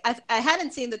 I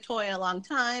hadn't seen the toy in a long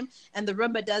time, and the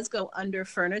Roomba does go under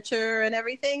furniture and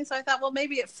everything. So I thought, well,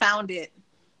 maybe it found it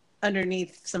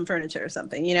underneath some furniture or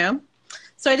something,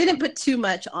 So I didn't put too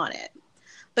much on it.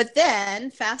 But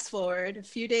then fast forward a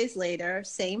few days later,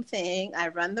 same thing. I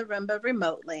run the Roomba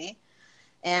remotely.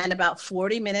 And about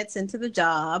 40 minutes into the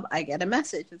job, I get a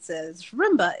message that says,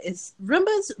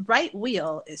 Roomba's right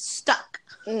wheel is stuck.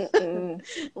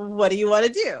 What do you want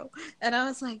to do? And I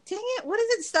was like, dang it, what is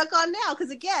it stuck on now?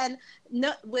 Because again,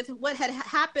 with what had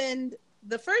happened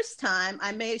the first time,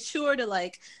 I made sure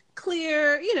to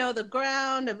clear, the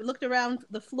ground. I looked around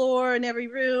the floor in every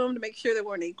room to make sure there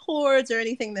weren't any cords or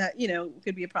anything that,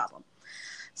 could be a problem.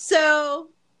 So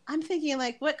I'm thinking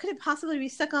what could it possibly be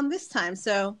stuck on this time?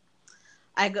 So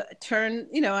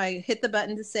I hit the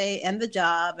button to say end the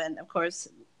job, and of course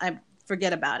I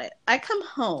forget about it. I come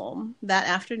home that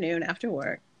afternoon after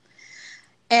work,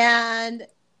 and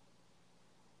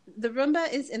the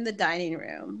Roomba is in the dining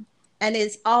room and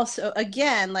is also,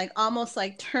 again, like almost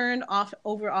like turned off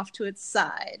to its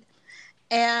side.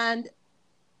 And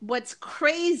what's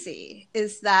crazy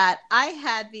is that I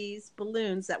had these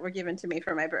balloons that were given to me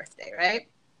for my birthday, right?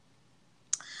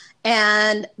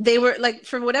 And they were like,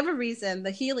 for whatever reason,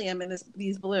 the helium in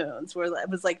these balloons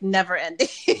was like never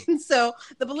ending. So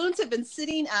the balloons have been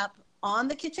sitting up on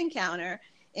the kitchen counter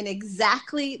in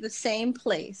exactly the same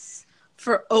place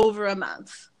for over a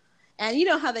month. And you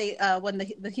know how they, when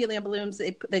the helium balloons,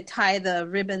 they tie the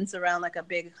ribbons around like a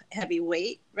big heavy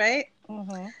weight, right?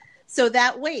 Mm-hmm. So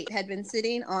that weight had been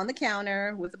sitting on the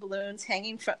counter with the balloons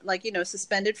hanging from,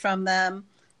 suspended from them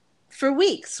for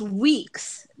weeks.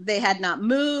 They had not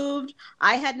moved.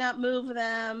 I had not moved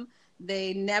them.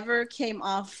 They never came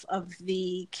off of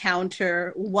the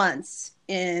counter once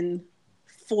in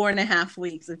 4.5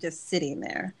 weeks of just sitting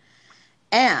there.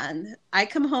 And I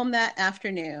come home that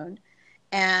afternoon,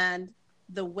 and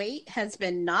the weight has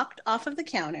been knocked off of the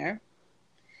counter,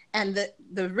 and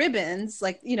the ribbons,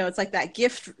 it's like that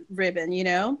gift ribbon,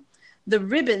 the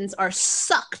ribbons are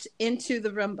sucked into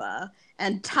the Roomba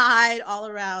and tied all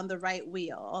around the right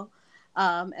wheel.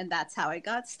 And that's how it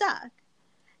got stuck.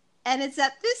 And it's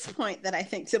at this point that I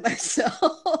think to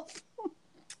myself,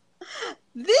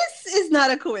 this is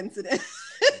not a coincidence.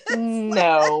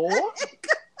 No.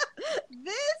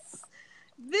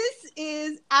 This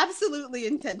is absolutely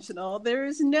intentional. There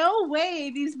is no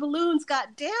way these balloons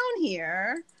got down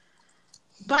here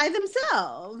by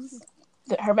themselves.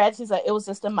 Her Majesty's like, it was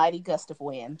just a mighty gust of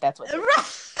wind. That's what.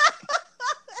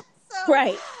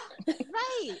 Right.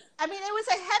 Right. I mean, it was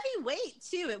a heavy weight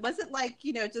too. It wasn't like,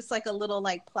 just like a little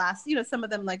like plastic, some of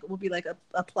them like will be like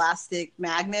a plastic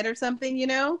magnet or something,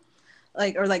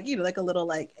 like a little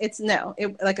like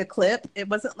like a clip. It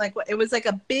wasn't like it was like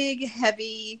a big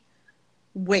heavy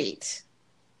weight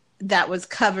that was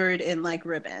covered in like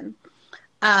ribbon.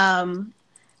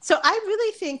 So I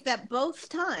really think that both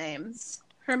times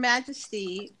Her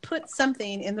Majesty put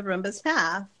something in the Roomba's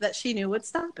path that she knew would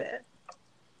stop it.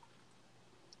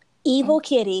 Evil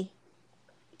kitty.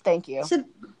 Thank you.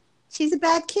 She's a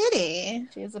bad kitty.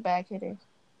 She is a bad kitty.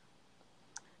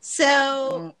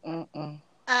 So,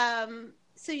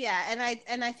 so yeah,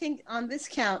 and I think on this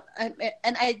count,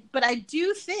 but I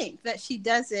do think that she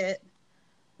does it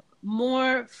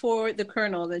more for the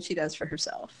Colonel than she does for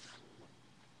herself.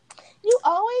 You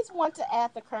always want to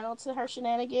add the Colonel to her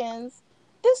shenanigans.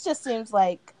 This just seems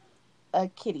like a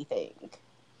kitty thing.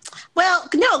 Well,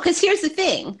 no, because here's the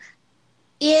thing.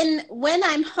 When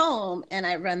I'm home and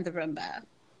I run the Roomba,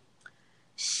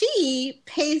 she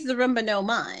pays the Roomba no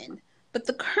mind, but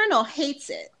the Colonel hates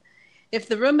it. If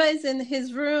the Roomba is in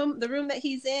his room, the room that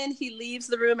he's in, he leaves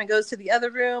the room and goes to the other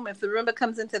room. If the Roomba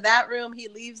comes into that room, he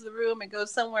leaves the room and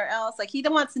goes somewhere else. Like, he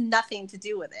wants nothing to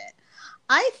do with it.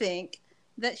 I think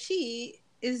that she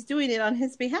is doing it on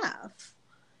his behalf,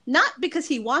 not because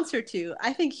he wants her to.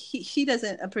 I think she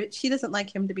doesn't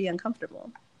like him to be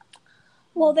uncomfortable.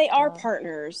 Well, they are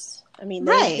partners. I mean,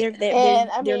 right?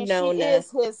 They're known. She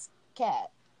is his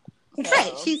cat. So.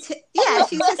 Right? She's his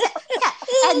cat,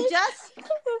 and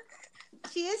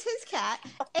she is his cat,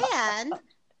 and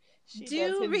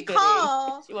do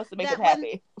recall she wants to make him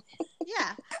happy.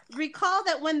 Recall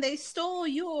that when they stole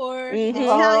your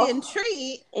Italian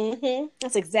treat,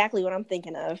 that's exactly what I'm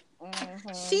thinking of.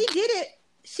 She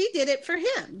did it for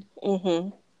him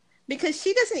because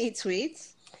she doesn't eat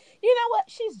sweets. You know what?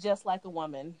 She's just like a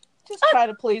woman. Just try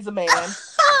to please a man. I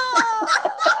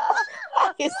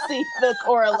can see the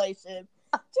correlation.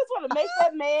 Just want to make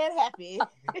that man happy.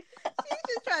 She's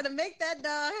just trying to make that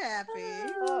dog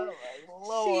happy. Oh my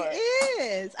Lord. She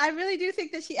is. I really do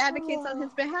think that she advocates on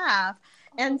his behalf.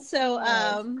 And so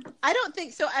I don't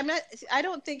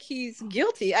think he's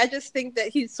guilty. I just think that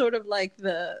he's sort of like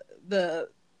the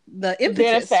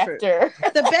benefactor.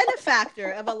 The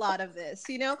benefactor of a lot of this.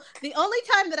 The only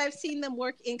time that I've seen them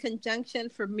work in conjunction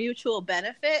for mutual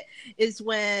benefit is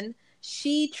when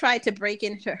she tried to break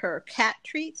into her cat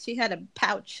treats. She had a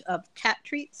pouch of cat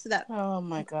treats oh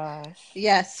my gosh.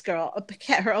 Yes, girl.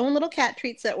 Her own little cat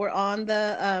treats that were on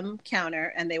the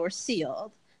counter, and they were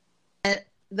sealed. And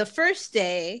the first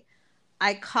day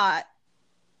I caught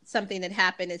something had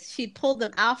happened is she pulled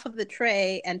them off of the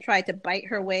tray and tried to bite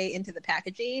her way into the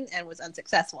packaging and was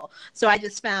unsuccessful. So I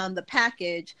just found the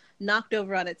package knocked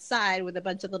over on its side with a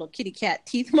bunch of little kitty cat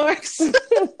teeth marks. And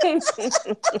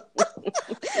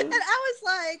I was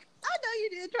like, I know you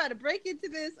didn't try to break into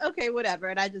this. Okay, whatever.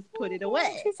 And I just put it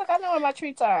away. She's like, I know where my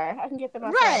treats are. I can get them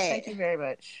myself. Right. Thank you very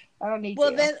much. I don't need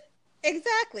you. Then,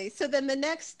 exactly. So then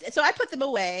so I put them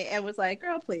away and was like,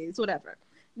 girl, please, whatever.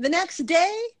 The next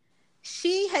day,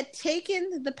 she had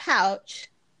taken the pouch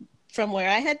from where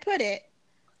I had put it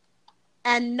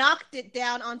and knocked it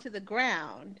down onto the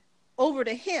ground over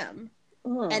to him.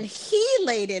 And he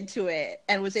laid into it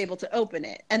and was able to open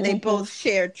it. And they both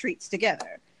shared treats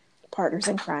together. Partners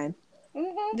in crime.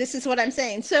 This is what I'm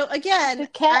saying. So again, the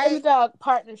cat and the dog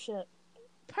partnership.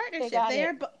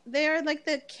 They are like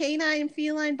the canine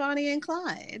feline Bonnie and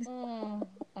Clyde.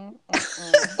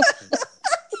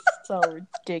 So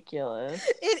ridiculous.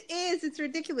 It is. It's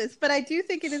ridiculous. But I do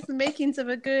think it is the makings of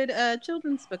a good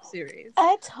children's book series.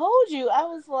 I told you. I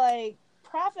was like,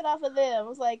 profit off of them. I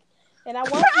was like, and I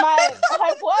want my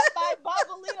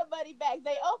Babalita money back.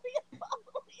 They owe me a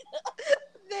Babalita.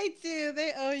 They do.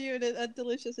 They owe you a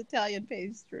delicious Italian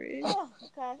pastry. Oh,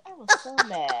 gosh. I was so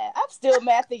mad. I'm still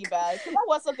mad thinking about it because I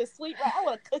want something sweet. Right? I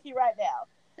want a cookie right now.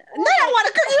 No, I want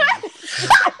a cookie right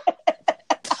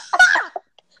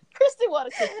Christy want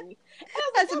a cookie.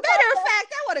 As a matter of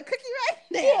fact, I want a cookie right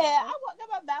now. Yeah, I got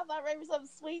my mouth not ready for something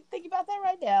sweet. Thinking about that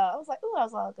right now. I was like, ooh, I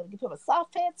was all going to put my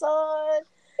soft pants on.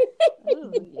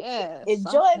 Ooh, yeah.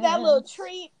 Enjoying that little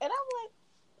treat. And I'm like,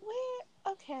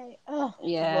 where? Okay. Oh,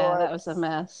 yeah, Lord. That was a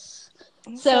mess.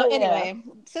 So anyway,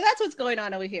 so that's what's going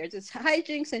on over here. Just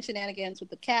hijinks and shenanigans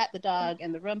with the cat, the dog,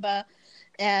 and the Roomba.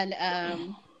 And,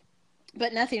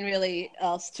 but nothing really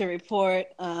else to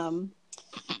report.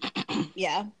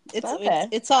 Yeah,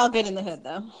 it's all good in the hood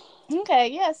though. Okay,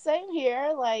 yeah, same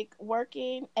here. Like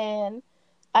working, and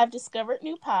I've discovered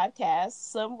new podcasts,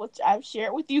 some which I've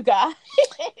shared with you guys,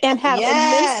 and have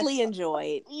immensely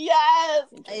enjoyed. Yes.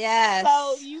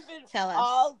 So you've been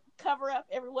all Cover Up.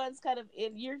 Everyone's kind of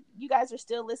in. You guys are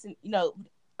still listening. You know,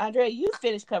 Andrea, you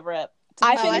finished Cover Up.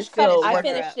 I finished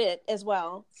it as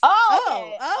well.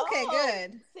 Okay,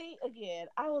 good. See, again,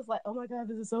 I was like, oh my God,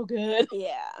 this is so good.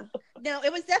 Yeah. No,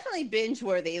 it was definitely binge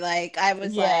worthy. Like, I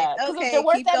was like, okay,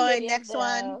 keep going, next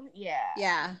one. Yeah.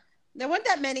 Yeah. There weren't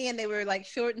that many, and they were like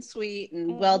short and sweet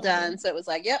and well done. So it was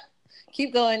like, yep,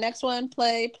 keep going, next one,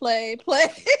 play.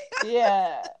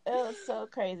 Yeah, it was so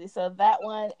crazy. So that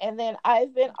one, and then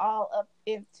I've been all up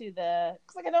into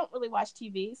because like I don't really watch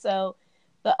TV, so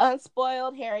the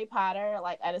Unspoiled Harry Potter,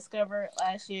 like I discovered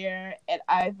last year, and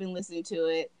I've been listening to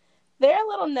it. They're a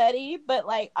little nutty, but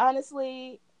like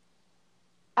honestly,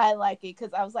 I like it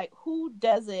because I was like, who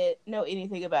doesn't know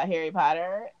anything about Harry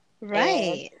Potter?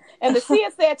 Right. And the Cia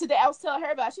said today, I was telling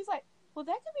her about it, she's like, well,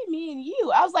 that could be me and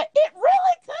you. I was like, it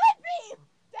really could be.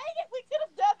 Dang it, we could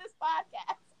have done this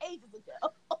podcast ages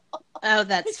ago. Oh,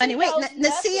 that's funny. Wait,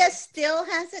 Nasia still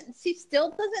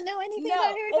doesn't know anything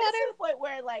about Harry Potter? To the point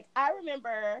where, like, I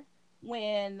remember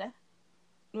when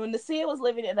Nasia was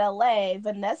living in LA,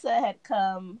 Vanessa had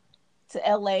come to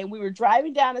LA, and we were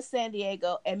driving down to San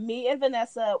Diego, and me and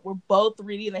Vanessa were both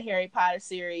reading the Harry Potter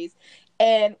series,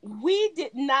 and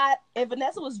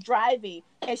Vanessa was driving,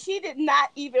 and she did not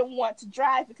even want to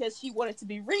drive because she wanted to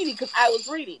be reading because I was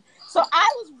reading. So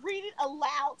I was reading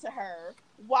aloud to her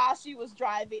while she was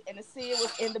driving, and Nasia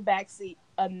was in the back seat,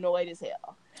 annoyed as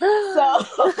hell. So,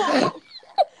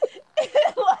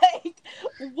 like,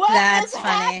 what is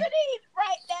happening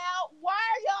right now? Why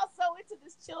are y'all so into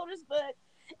this children's book?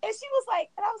 And she was like,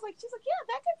 and I was like, she's like, yeah,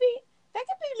 that could be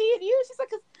me and you. She's like,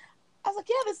 'cause I was like,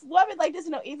 yeah, this woman like doesn't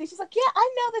know anything. She's like, yeah,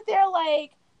 I know that they're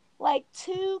like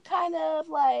two kind of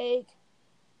like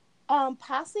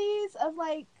posses of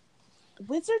like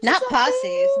wizards. Not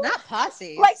posses.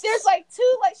 Like there's like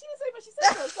two, like she didn't say what she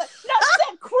said. It's like, no,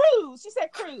 she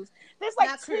said cruise. There's like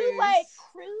not two cruise. Like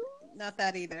cruise. Not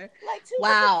that either. Like two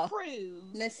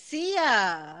cruise.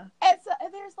 Nasia. And so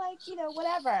and there's like,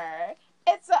 whatever.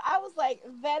 And so I was like,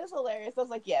 that is hilarious. I was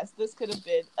like, yes, this could have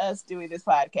been us doing this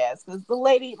podcast. Because the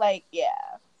lady, like,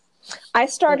 yeah. I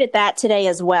started that today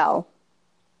as well.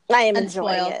 I am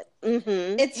enjoying it.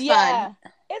 Mm-hmm. It's fun.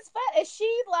 It's fun. And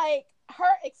she, like,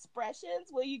 her expressions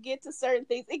when you get to certain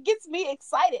things, it gets me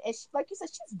excited. And she, like you said,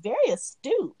 she's very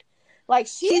astute. Like,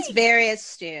 she's very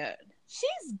astute.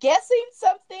 She's guessing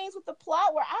some things with the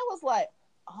plot where I was like,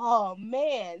 oh,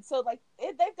 man. So, like,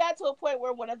 they've got to a point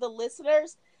where one of the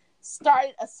listeners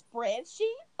started a spreadsheet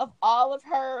of all of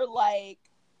her like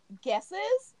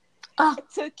guesses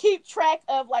to keep track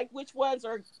of like which ones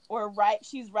are right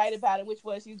she's right about and which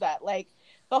ones she's not. Like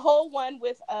the whole one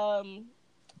with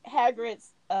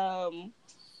Hagrid's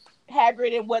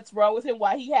Hagrid and what's wrong with him,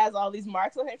 why he has all these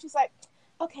marks on him. She's like,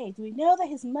 okay, do we know that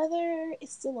his mother is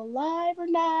still alive or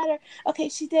not? Or okay,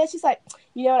 she's dead. She's like,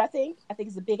 you know what I think? I think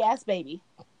it's a big ass baby.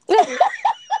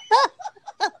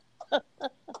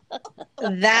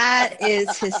 That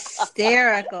is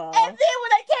hysterical. And then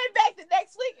when I came back the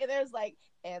next week, and there's like,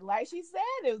 and like she said,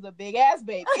 it was a big ass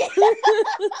baby.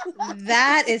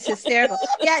 That is hysterical.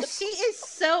 Yeah, she is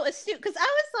so astute because I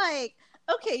was like,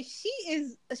 okay,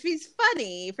 she's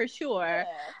funny for sure, yeah.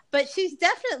 But she's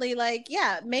definitely like,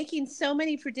 yeah, making so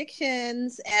many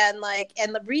predictions and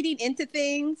reading into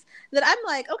things that I'm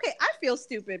like, okay, I feel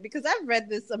stupid because I've read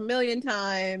this a million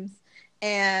times,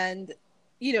 and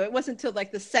you know, it wasn't until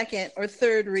like the second or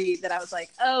third read that I was like,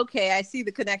 okay, I see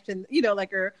the connection, you know,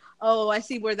 like, I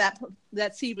see where that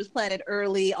seed was planted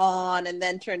early on and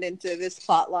then turned into this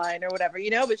plot line or whatever, you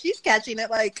know, but she's catching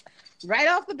it like right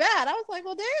off the bat. I was like,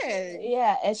 well, dang.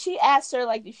 Yeah, and she asked her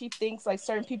like if she thinks like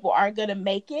certain people aren't going to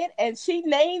make it, and she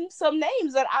named some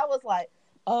names that I was like,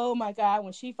 oh my God,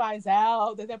 when she finds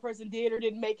out that person did or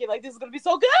didn't make it, like this is going to be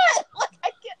so good.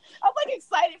 Like I'm like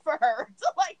excited for her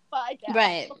to like find out.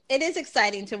 Right. It is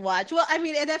exciting to watch. Well, I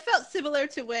mean, and it felt similar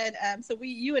to when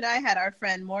you and I had our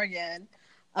friend Morgan.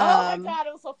 Oh my God,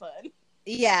 it was so fun.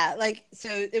 Yeah, like so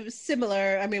it was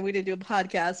similar. I mean, we didn't do a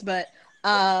podcast, but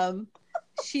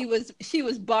she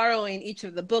was borrowing each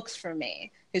of the books from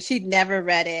me because she'd never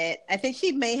read it. I think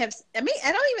she may have. I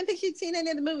don't even think she'd seen any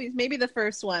of the movies. Maybe the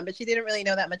first one, but she didn't really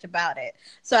know that much about it.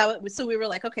 So we were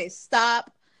like, okay,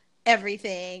 stop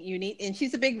everything you need. And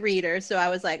she's a big reader, so I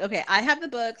was like, okay, I have the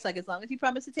books. Like, as long as you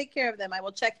promise to take care of them, I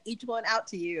will check each one out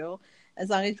to you. As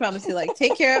long as you promise to like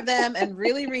take care of them and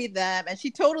really read them. And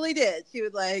she totally did. She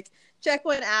would like check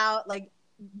one out, like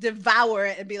devour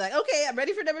it and be like, okay, I'm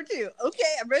ready for number 2. Okay,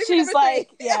 I'm ready for number 3. She's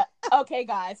like, yeah, okay,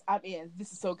 guys, I'm in.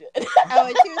 This is so good. And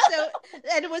she was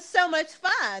and it was so much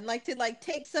fun, like to like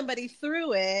take somebody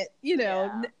through it, you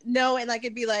know, know, and like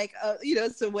it'd be like, you know,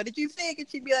 so what did you think? And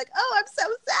she'd be like, oh, I'm so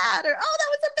sad, or oh, that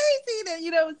was amazing, and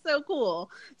you know, it's so cool.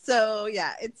 So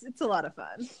yeah, it's a lot of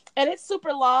fun, and it's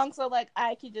super long. So like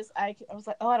I was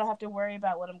like, oh, I don't have to worry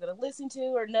about what I'm gonna listen to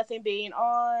or nothing being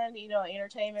on, you know,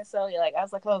 entertainment. So yeah, like I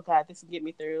was like, oh God, this will get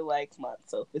me through like months.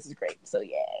 So this is great. So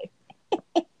yay.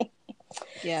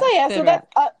 Yeah. So yeah, so that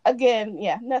again,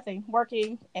 yeah, nothing.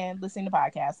 Working and listening to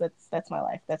podcasts. That's my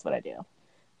life. That's what I do.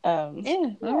 Yeah.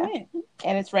 All right.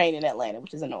 And it's raining in Atlanta,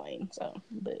 which is annoying. So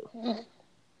boo.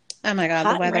 Oh my God,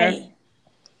 hot the weather. Rain.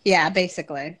 Yeah,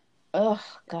 basically. Oh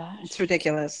gosh, it's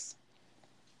ridiculous.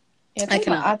 Yeah, I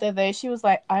cannot. Out there, she was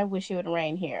like, "I wish it would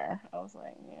rain here." I was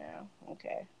like, "Yeah,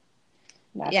 okay."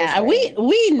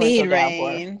 We need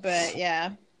rain, but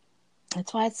yeah,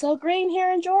 that's why it's so green here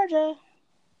in Georgia.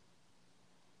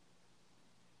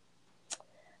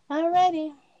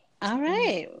 Alrighty. All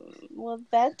right. Well,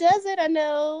 that does it. I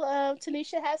know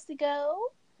Tanisha has to go.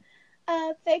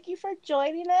 Thank you for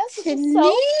joining us. Tanisha!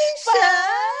 So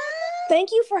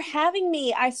thank you for having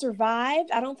me. I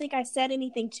survived. I don't think I said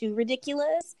anything too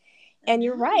ridiculous. And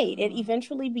you're right. It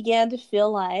eventually began to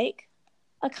feel like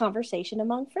a conversation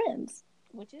among friends.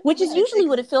 Which is usually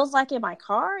what it feels like in my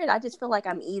car. And I just feel like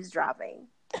I'm eavesdropping.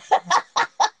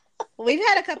 We've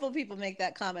had a couple of people make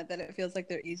that comment that it feels like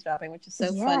they're eavesdropping, which is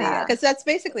so funny because that's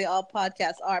basically all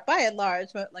podcasts are, by and large.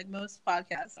 But like most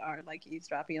podcasts are like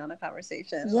eavesdropping on a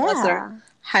conversation, unless they're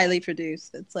highly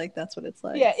produced. It's like that's what it's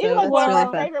like. Yeah, even like one of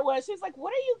our favorite ones. She's like,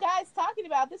 "What are you guys talking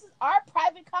about? This is our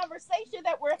private conversation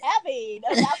that we're having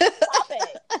about this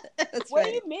topic. What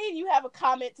do you mean you have a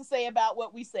comment to say about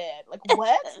what we said? Like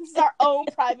what? This is our own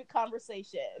private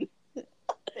conversation."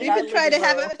 We've been trying to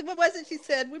have what was it she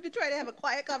said? We've been trying to have a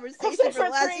quiet conversation for the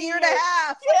last year and a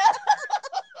half.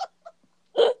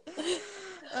 Yeah.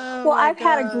 Well, I've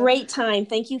had a great time.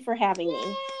 Thank you for having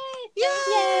me.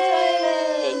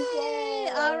 Yay!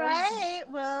 All right.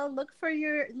 Well, look for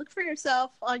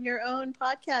yourself on your own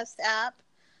podcast app.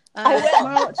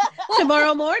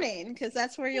 Tomorrow morning, because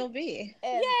that's where you'll be.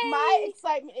 And my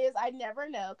excitement is I never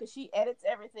know because she edits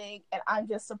everything, and I'm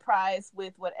just surprised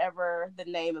with whatever the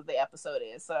name of the episode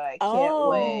is. So I can't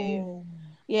wait.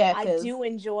 Yeah, I do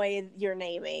enjoy your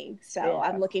naming, so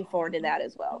I'm looking forward to that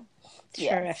as well.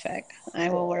 Terrific. I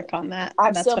will work on that.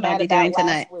 I'm still mad about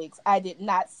last week's. I did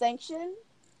not sanction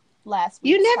last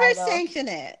week's. You never sanction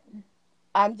it.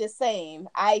 I'm just saying.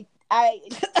 I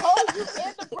told you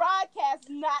in the broadcast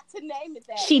not to name it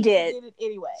that. She did. She did it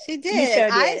anyway. She did. You sure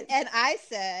did. I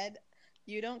said,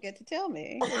 you don't get to tell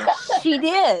me. She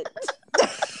did.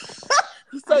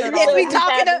 So as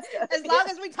long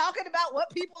as we talking about what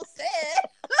people said.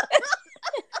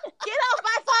 Get off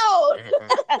my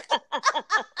phone.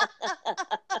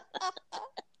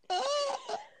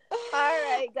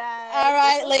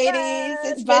 right, ladies.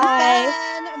 It's been Bye.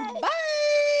 fun. Bye.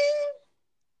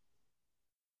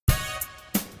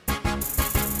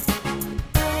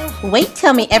 Wait,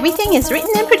 Tell Me Everything is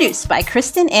written and produced by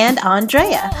Kristen and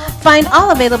Andrea. Find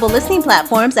all available listening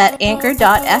platforms at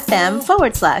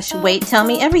anchor.fm/Wait, Tell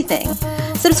Me Everything.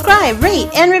 Subscribe, rate,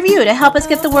 and review to help us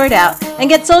get the word out, and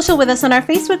get social with us on our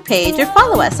Facebook page or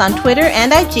follow us on Twitter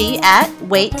and IG at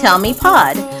Wait, Tell Me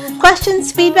Pod.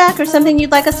 Questions, feedback, or something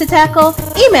you'd like us to tackle?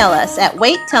 Email us at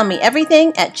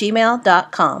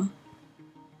waittellmeeverything@gmail.com.